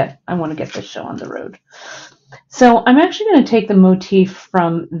want to get this show on the road. So I'm actually going to take the motif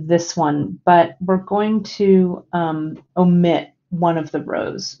from this one, but we're going to omit one of the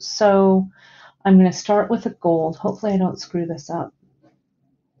rows. So I'm going to start with a gold. Hopefully I don't screw this up.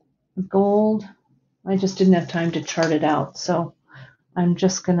 Gold, I just didn't have time to chart it out, so I'm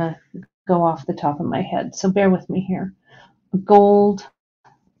just going to go off the top of my head. So bear with me here. Gold,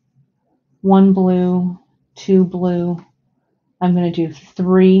 1 blue, 2 blue. I'm going to do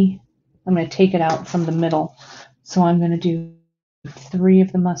 3. I'm going to take it out from the middle. So I'm going to do 3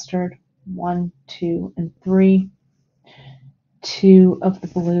 of the mustard, 1, 2, and 3. 2 of the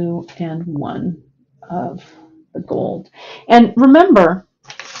blue and 1 of the gold. And remember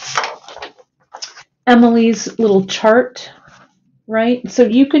Emily's little chart, right? So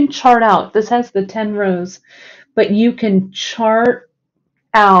you can chart out. This has the 10 rows, but you can chart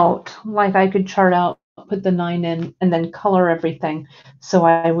out, like I could chart out, put the 9 in, and then color everything. So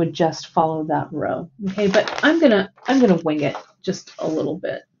I would just follow that row. Okay, but I'm gonna wing it just a little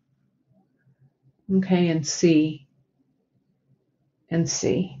bit. Okay, and see.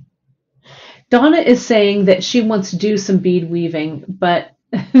 Donna is saying that she wants to do some bead weaving, but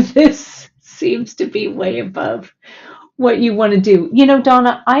this seems to be way above what you want to do. You know,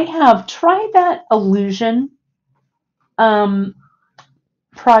 Donna, I have tried that illusion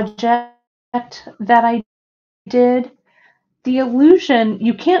project that I did. The illusion,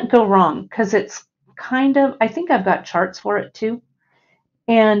 you can't go wrong because it's kind of, I think I've got charts for it too.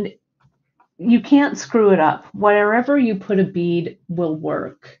 And you can't screw it up. Wherever you put a bead will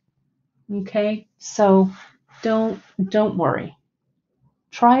work. Okay? So don't worry.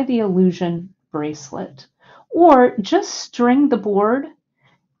 Try the illusion bracelet. Or just string the board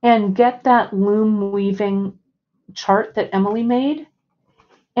and get that loom weaving chart that Emily made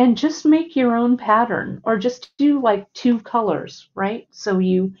and just make your own pattern, or just do like 2 colors, right? So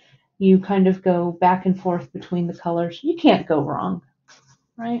you kind of go back and forth between the colors. You can't go wrong,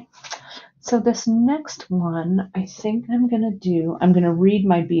 right? So this next one, I think I'm going to read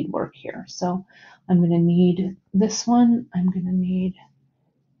my beadwork here. So I'm going to need this one. I'm going to need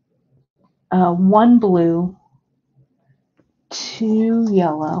 1 blue, 2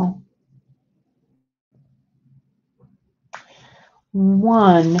 yellow,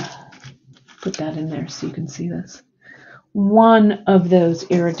 1, put that in there so you can see this, 1 of those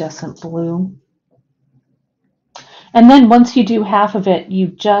iridescent blue. And then once you do half of it, you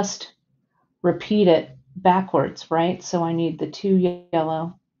just repeat it backwards, right? So I need the 2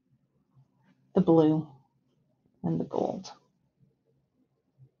 yellow, the blue, and the gold.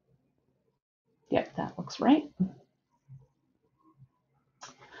 Yep, that looks right.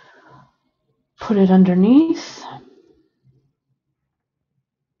 Put it underneath.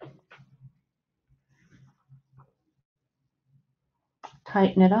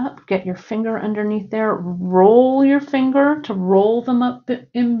 Tighten it up. Get your finger underneath there. Roll your finger to roll them up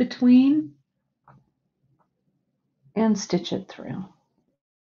in between. And stitch it through.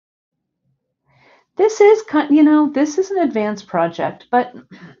 This is, this is an advanced project, but,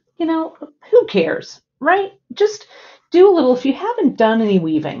 who cares, right? Just do a little. If you haven't done any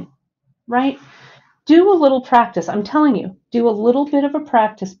weaving, right? Do a little practice. I'm telling you, do a little bit of a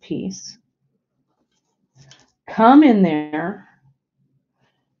practice piece. Come in there,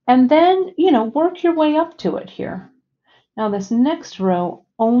 and then, work your way up to it here. Now this next row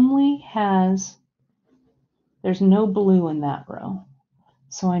only has, there's no blue in that row.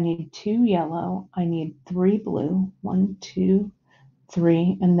 So I need 2 yellow, I need 3 blue, 1, 2,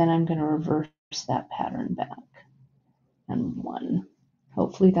 3, and then I'm going to reverse that pattern back. And 1.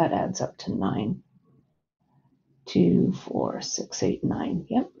 Hopefully that adds up to 9. 2, 4, 6, 8, 9.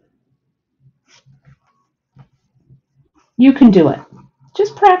 Yep. You can do it.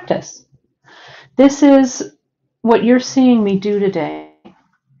 Just practice. This is what you're seeing me do today,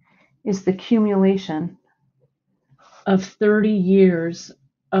 is the accumulation of 30 years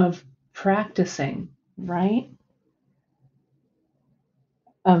of practicing, right?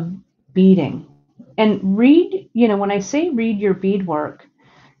 Of beading. And read, when I say read your beadwork,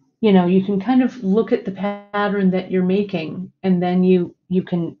 you can kind of look at the pattern that you're making, and then you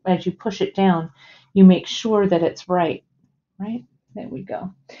can, as you push it down, you make sure that it's right? There we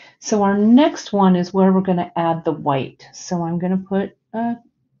go. So our next one is where we're going to add the white. So I'm going to put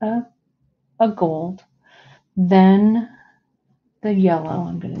a gold, then the yellow.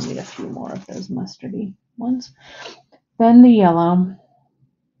 I'm going to need a few more of those mustardy ones. Then the yellow,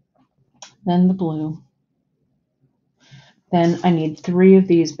 then the blue. Then I need 3 of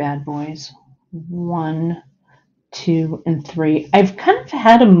these bad boys. 1, 2, and 3. I've kind of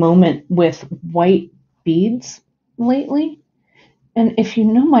had a moment with white beads lately. And if you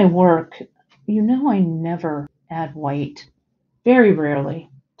know my work, I never add white, very rarely,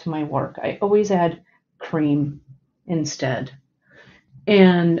 to my work. I always add cream instead.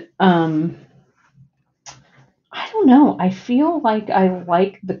 And I don't know, I feel like I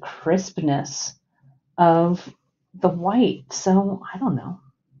like the crispness of the white. So I don't know.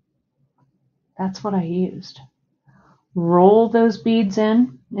 That's what I used. Roll those beads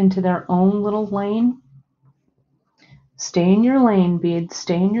into their own little lane. Stay in your lane, beads.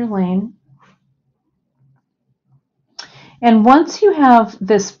 Stay in your lane. And once you have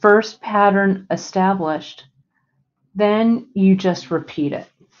this first pattern established, then you just repeat it,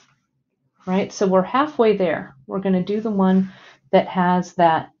 right? So we're halfway there. We're going to do the one that has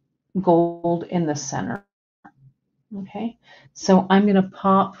that gold in the center. Okay, so I'm going to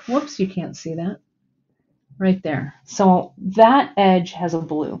pop, whoops, you can't see that, right there. So that edge has a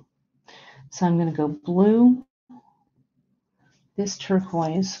blue. So I'm going to go blue, this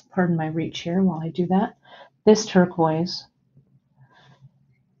turquoise, pardon my reach here while I do that, this turquoise,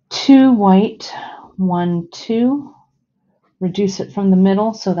 2 white, 1, 2, reduce it from the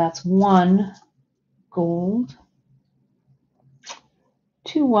middle, so that's 1 gold,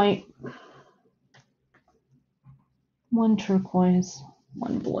 2 white, 1 turquoise,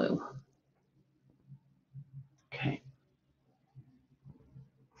 1 blue. Okay.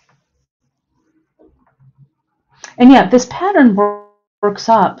 And yeah, this pattern works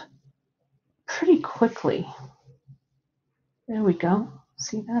up pretty quickly. There we go.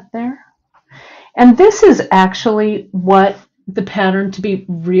 See that there? And this is actually what the pattern, to be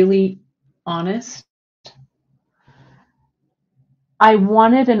really honest, I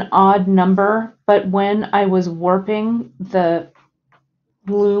wanted an odd number, but when I was warping the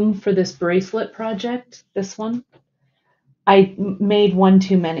loom for this bracelet project, this one, I made one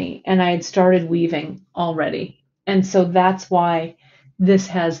too many and I had started weaving already. And so that's why this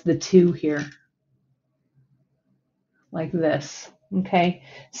has the 2 here, like this. Okay,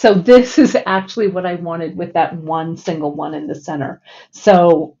 so this is actually what I wanted with that one single one in the center.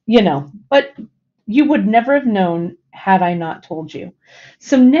 So, you know, but you would never have known had I not told you.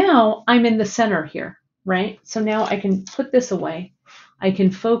 So now I'm in the center here, right? So now I can put this away. I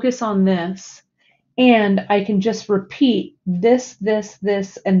can focus on this, and I can just repeat this, this,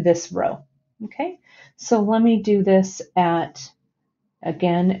 this, and this row. Okay, so let me do this at,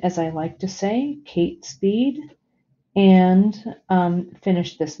 again, as I like to say, Kate speed, and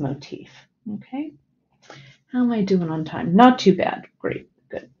finish this motif. Okay, how am I doing on time? Not too bad. Great,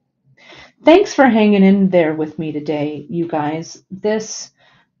 good. Thanks for hanging in there with me today, you guys. This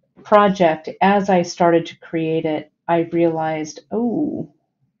project, as I started to create it, I realized, oh,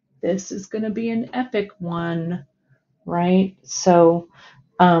 this is going to be an epic one, right? So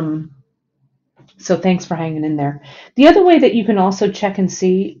thanks for hanging in there. The other way that you can also check and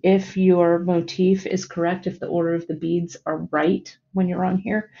see if your motif is correct, if the order of the beads are right when you're on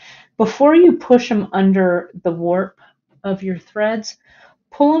here, before you push them under the warp of your threads,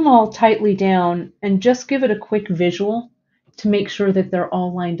 pull them all tightly down and just give it a quick visual to make sure that they're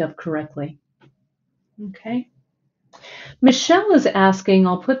all lined up correctly. Okay. Michelle is asking,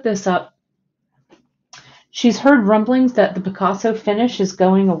 I'll put this up. She's heard rumblings that the Picasso finish is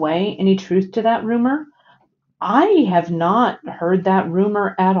going away. Any truth to that rumor? I have not heard that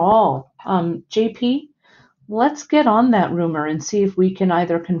rumor at all. JP, let's get on that rumor and see if we can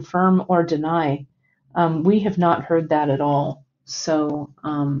either confirm or deny. We have not heard that at all. So,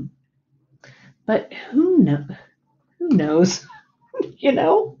 but who knows? Who knows? You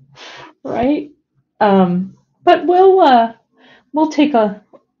know, right? But we'll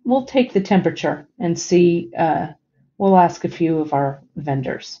take the temperature and see. We'll ask a few of our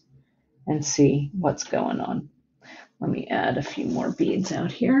vendors and see what's going on. Let me add a few more beads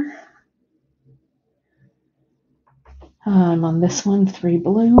out here. I'm on this one, 3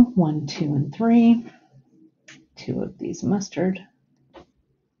 blue, 1, 2, and 3. 2 of these mustard,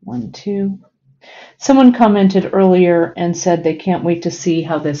 1, 2. Someone commented earlier and said they can't wait to see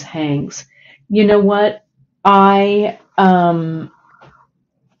how this hangs. You know what? I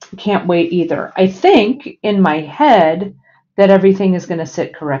can't wait either. I think in my head that everything is going to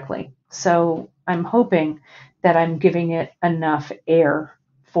sit correctly. So I'm hoping that I'm giving it enough air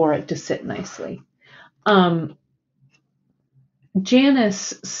for it to sit nicely.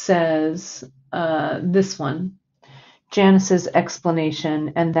 Janice says this one, Janice's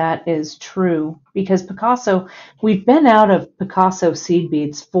explanation, and that is true because Picasso, we've been out of Picasso seed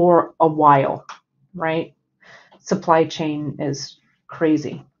beads for a while, right? Supply chain is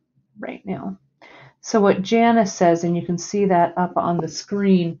crazy right now. So what Janice says, and you can see that up on the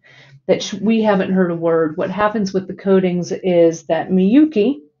screen, that we haven't heard a word. What happens with the coatings is that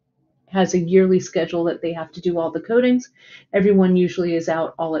Miyuki has a yearly schedule that they have to do all the coatings. Everyone usually is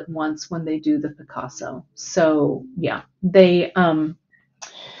out all at once when they do the Picasso. So yeah, they,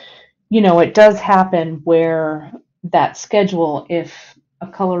 you know, it does happen where that schedule, if a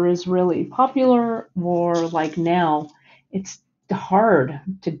color is really popular, or like now, it's hard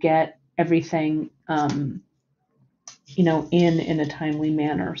to get everything, in a timely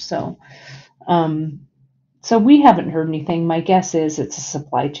manner. So we haven't heard anything. My guess is it's a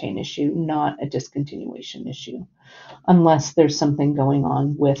supply chain issue, not a discontinuation issue, unless there's something going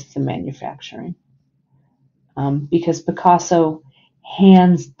on with the manufacturing. Because Picasso,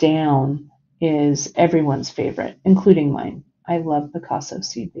 hands down, is everyone's favorite, including mine. I love Picasso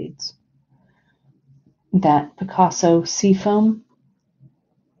seed beads. That Picasso seafoam,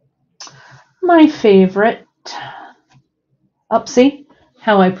 my favorite. Oh, see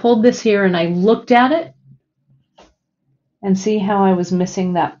how I pulled this here and I looked at it and see how I was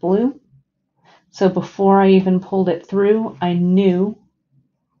missing that blue? So before I even pulled it through, I knew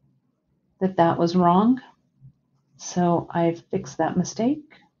that that was wrong. So I've fixed that mistake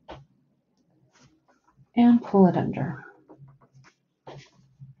and pull it under.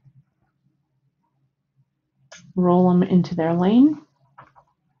 Roll them into their lane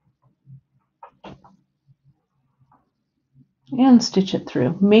and stitch it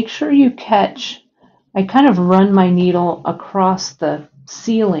through. Make sure you catch, I kind of run my needle across the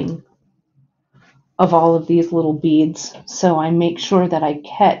ceiling of all of these little beads, so I make sure that I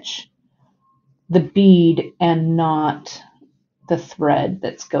catch the bead and not the thread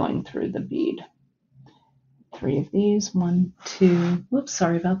that's going through the bead. 3 of these, 1, 2, whoops,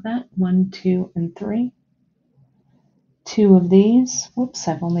 sorry about that, 1, 2, and 3. 2 of these, whoops,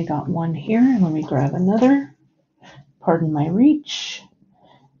 I've only got 1 here, let me grab another, pardon my reach,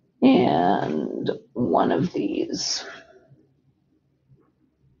 and 1 of these.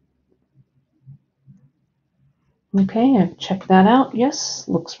 Okay, I've checked that out, yes,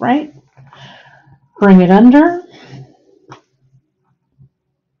 looks right. Bring it under,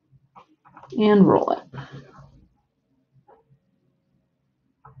 and roll it.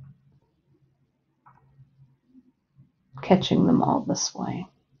 Catching them all this way.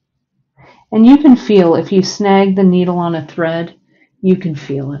 And you can feel, if you snag the needle on a thread, you can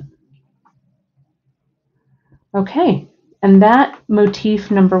feel it. Okay, and that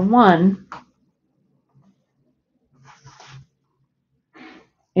motif number 1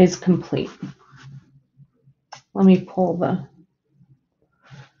 is complete. Let me pull the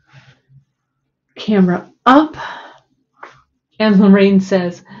camera up. And Lorraine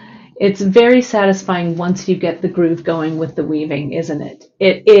says, it's very satisfying once you get the groove going with the weaving, isn't it?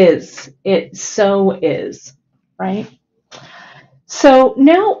 It is. It so is, right? So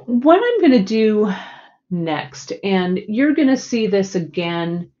now what I'm going to do next, and you're going to see this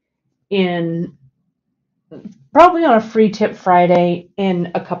again in probably on a free tip Friday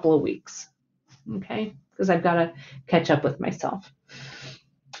in a couple of weeks, okay? Because I've got to catch up with myself.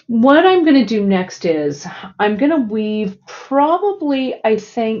 What I'm going to do next is I'm going to weave probably, I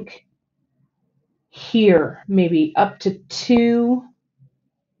think, here, maybe up to 2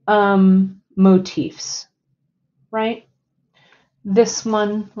 motifs, right? This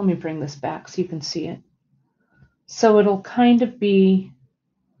one, let me bring this back so you can see it. So it'll kind of be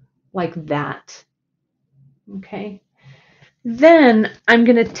like that, okay? Then I'm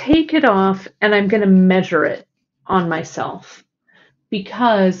going to take it off and I'm going to measure it on myself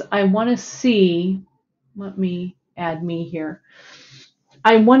because I want to see, let me add me here.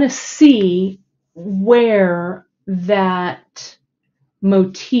 I want to see where that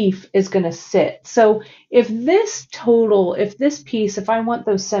motif is going to sit. So if this piece, if I want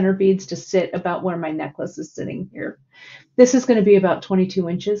those center beads to sit about where my necklace is sitting here, this is going to be about 22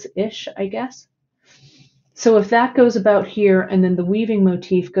 inches-ish, I guess. So if that goes about here and then the weaving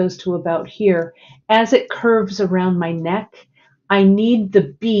motif goes to about here, as it curves around my neck, I need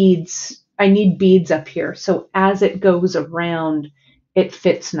beads up here. So as it goes around, it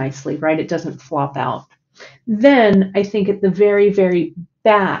fits nicely, right? It doesn't flop out. Then I think at the very, very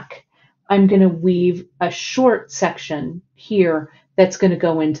back, I'm going to weave a short section here that's going to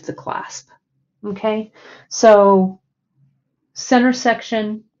go into the clasp. Okay, so center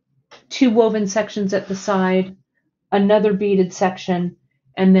section, 2 woven sections at the side, another beaded section,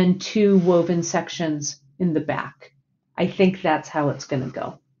 and then 2 woven sections in the back. I think that's how it's going to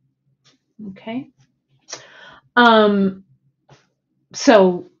go. Okay.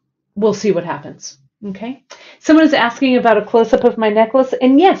 So we'll see what happens. Okay. Someone is asking about a close-up of my necklace.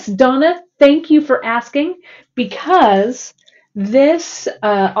 And yes, Donna, thank you for asking, because this,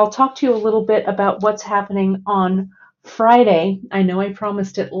 I'll talk to you a little bit about what's happening on Friday. I know I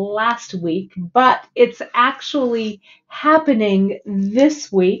promised it last week, but it's actually happening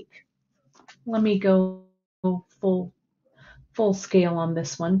this week. Let me go full scale on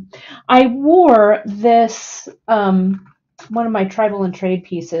this one. I wore this one of my tribal and trade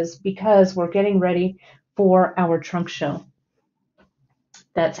pieces because we're getting ready for our trunk show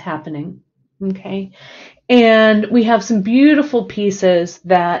that's happening. Okay. And we have some beautiful pieces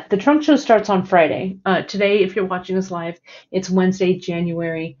that the trunk show starts on Friday. Today, if you're watching us live, it's Wednesday,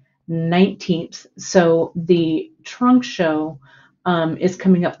 January 19th. So the trunk show is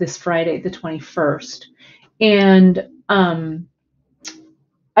coming up this Friday, the 21st. And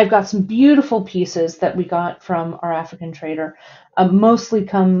I've got some beautiful pieces that we got from our African trader. Mostly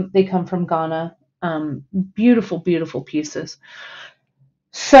they come from Ghana. Beautiful, beautiful pieces.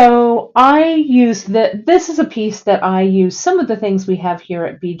 So I use this is a piece that I use some of the things we have here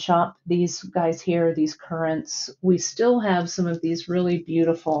at Beadshop. These guys here, these currants. We still have some of these really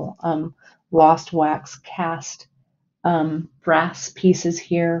beautiful lost wax cast brass pieces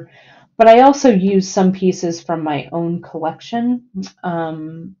here. But I also use some pieces from my own collection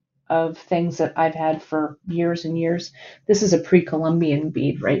of things that I've had for years and years. This is a pre-Columbian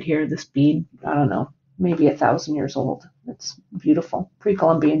bead right here. This bead, I don't know, maybe 1,000 years old. It's beautiful,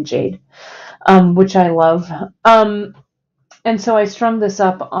 pre-Columbian jade, which I love. And so I strung this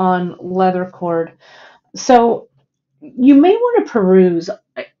up on leather cord. So you may want to peruse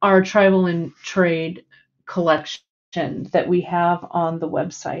our tribal and trade collection that we have on the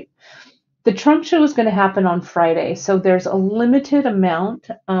website. The trunk show is going to happen on Friday, so there's a limited amount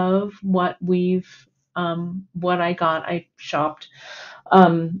of what I shopped.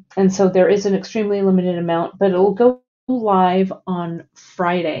 And so there is an extremely limited amount, but it'll go live on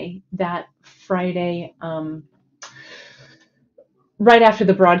Friday, that Friday, right after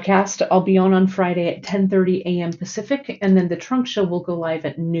the broadcast. I'll be on Friday at 10:30 a.m. Pacific, and then the trunk show will go live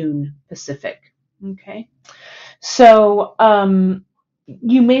at noon Pacific. Okay. So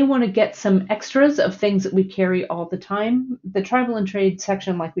you may want to get some extras of things that we carry all the time. The tribal and trade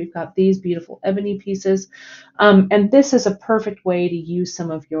section, like we've got these beautiful ebony pieces. And this is a perfect way to use some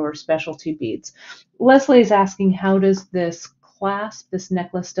of your specialty beads. Leslie is asking, how does this clasp, this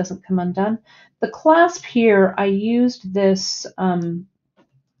necklace doesn't come undone? The clasp here, I used this, one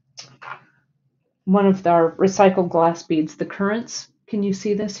of our recycled glass beads, the currants. Can you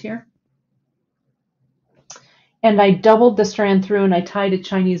see this here? And I doubled the strand through and I tied a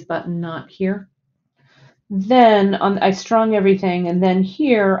Chinese button knot here. Then I strung everything, and then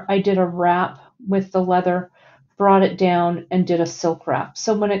here I did a wrap with the leather, brought it down, and did a silk wrap.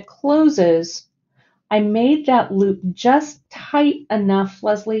 So when it closes, I made that loop just tight enough,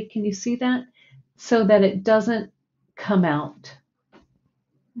 Leslie, can you see that? So that it doesn't come out.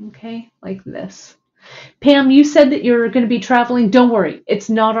 Okay, like this. Pam, you said that you're going to be traveling. Don't worry,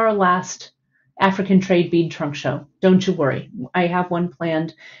 it's not our last African trade bead trunk show. Don't you worry. I have one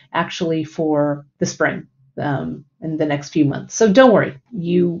planned actually for the spring, in the next few months. So don't worry.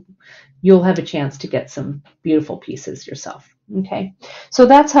 You'll have a chance to get some beautiful pieces yourself. Okay. So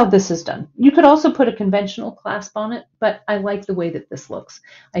that's how this is done. You could also put a conventional clasp on it, but I like the way that this looks.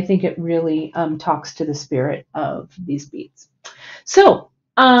 I think it really talks to the spirit of these beads. So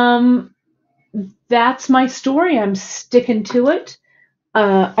that's my story. I'm sticking to it.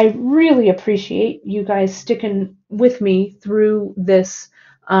 I really appreciate you guys sticking with me through this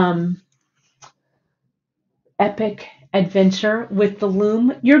epic adventure with the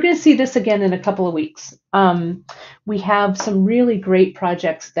loom. You're going to see this again in a couple of weeks. We have some really great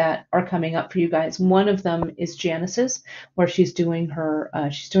projects that are coming up for you guys. One of them is Janice's, where she's doing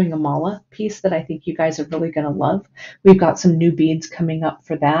a mala piece that I think you guys are really going to love. We've got some new beads coming up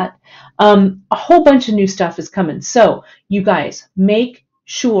for that. A whole bunch of new stuff is coming. So you guys make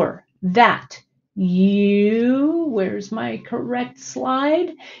sure that where's my correct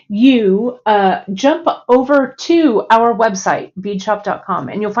slide? You jump over to our website, beadshop.com,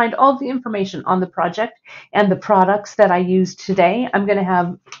 and you'll find all the information on the project and the products that I used today. I'm going to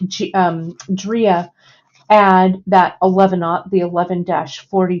have Drea add that 11-aught, the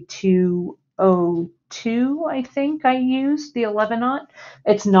 11-4202, I think I used, the 11-aught.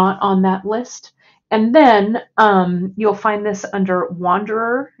 It's not on that list. And then you'll find this under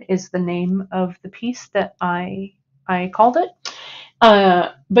Wanderer is the name of the piece that I called it.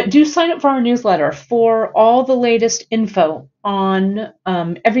 But do sign up for our newsletter for all the latest info on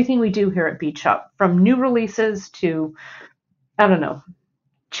everything we do here at Beadshop, from new releases to, I don't know,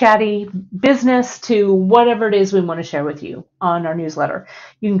 chatty business to whatever it is we want to share with you on our newsletter.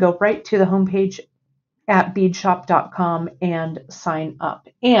 You can go right to the homepage at beadshop.com and sign up.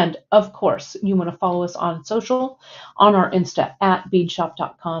 And of course, you want to follow us on social, on our Insta at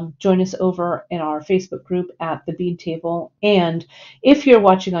beadshop.com. Join us over in our Facebook group at the Bead Table. And if you're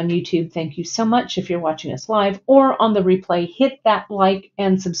watching on YouTube, thank you so much. If you're watching us live or on the replay, hit that like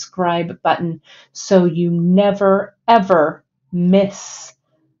and subscribe button so you never, ever miss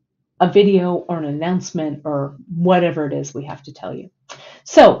a video or an announcement or whatever it is we have to tell you.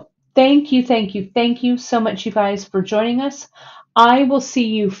 So thank you, thank you, thank you so much, you guys, for joining us. I will see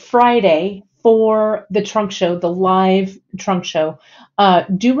you Friday for the trunk show, the live trunk show.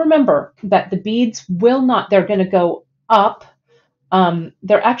 Do remember that the beads will not, they're going to go up.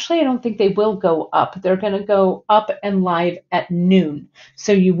 They're actually, I don't think they will go up. They're going to go up and live at noon.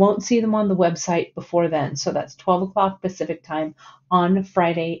 So you won't see them on the website before then. So that's 12 o'clock Pacific time on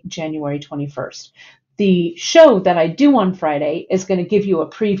Friday, January 21st. The show that I do on Friday is going to give you a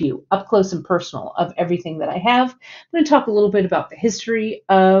preview up close and personal of everything that I have. I'm going to talk a little bit about the history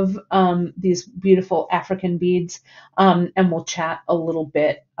of these beautiful African beads, and we'll chat a little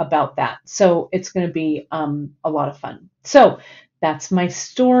bit about that. So it's going to be a lot of fun. So that's my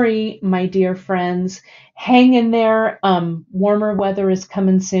story, my dear friends. Hang in there. Warmer weather is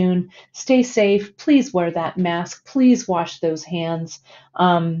coming soon. Stay safe. Please wear that mask. Please wash those hands.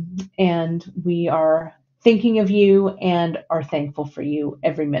 And we are thinking of you and are thankful for you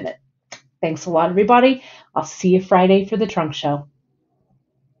every minute. Thanks a lot, everybody. I'll see you Friday for the trunk show.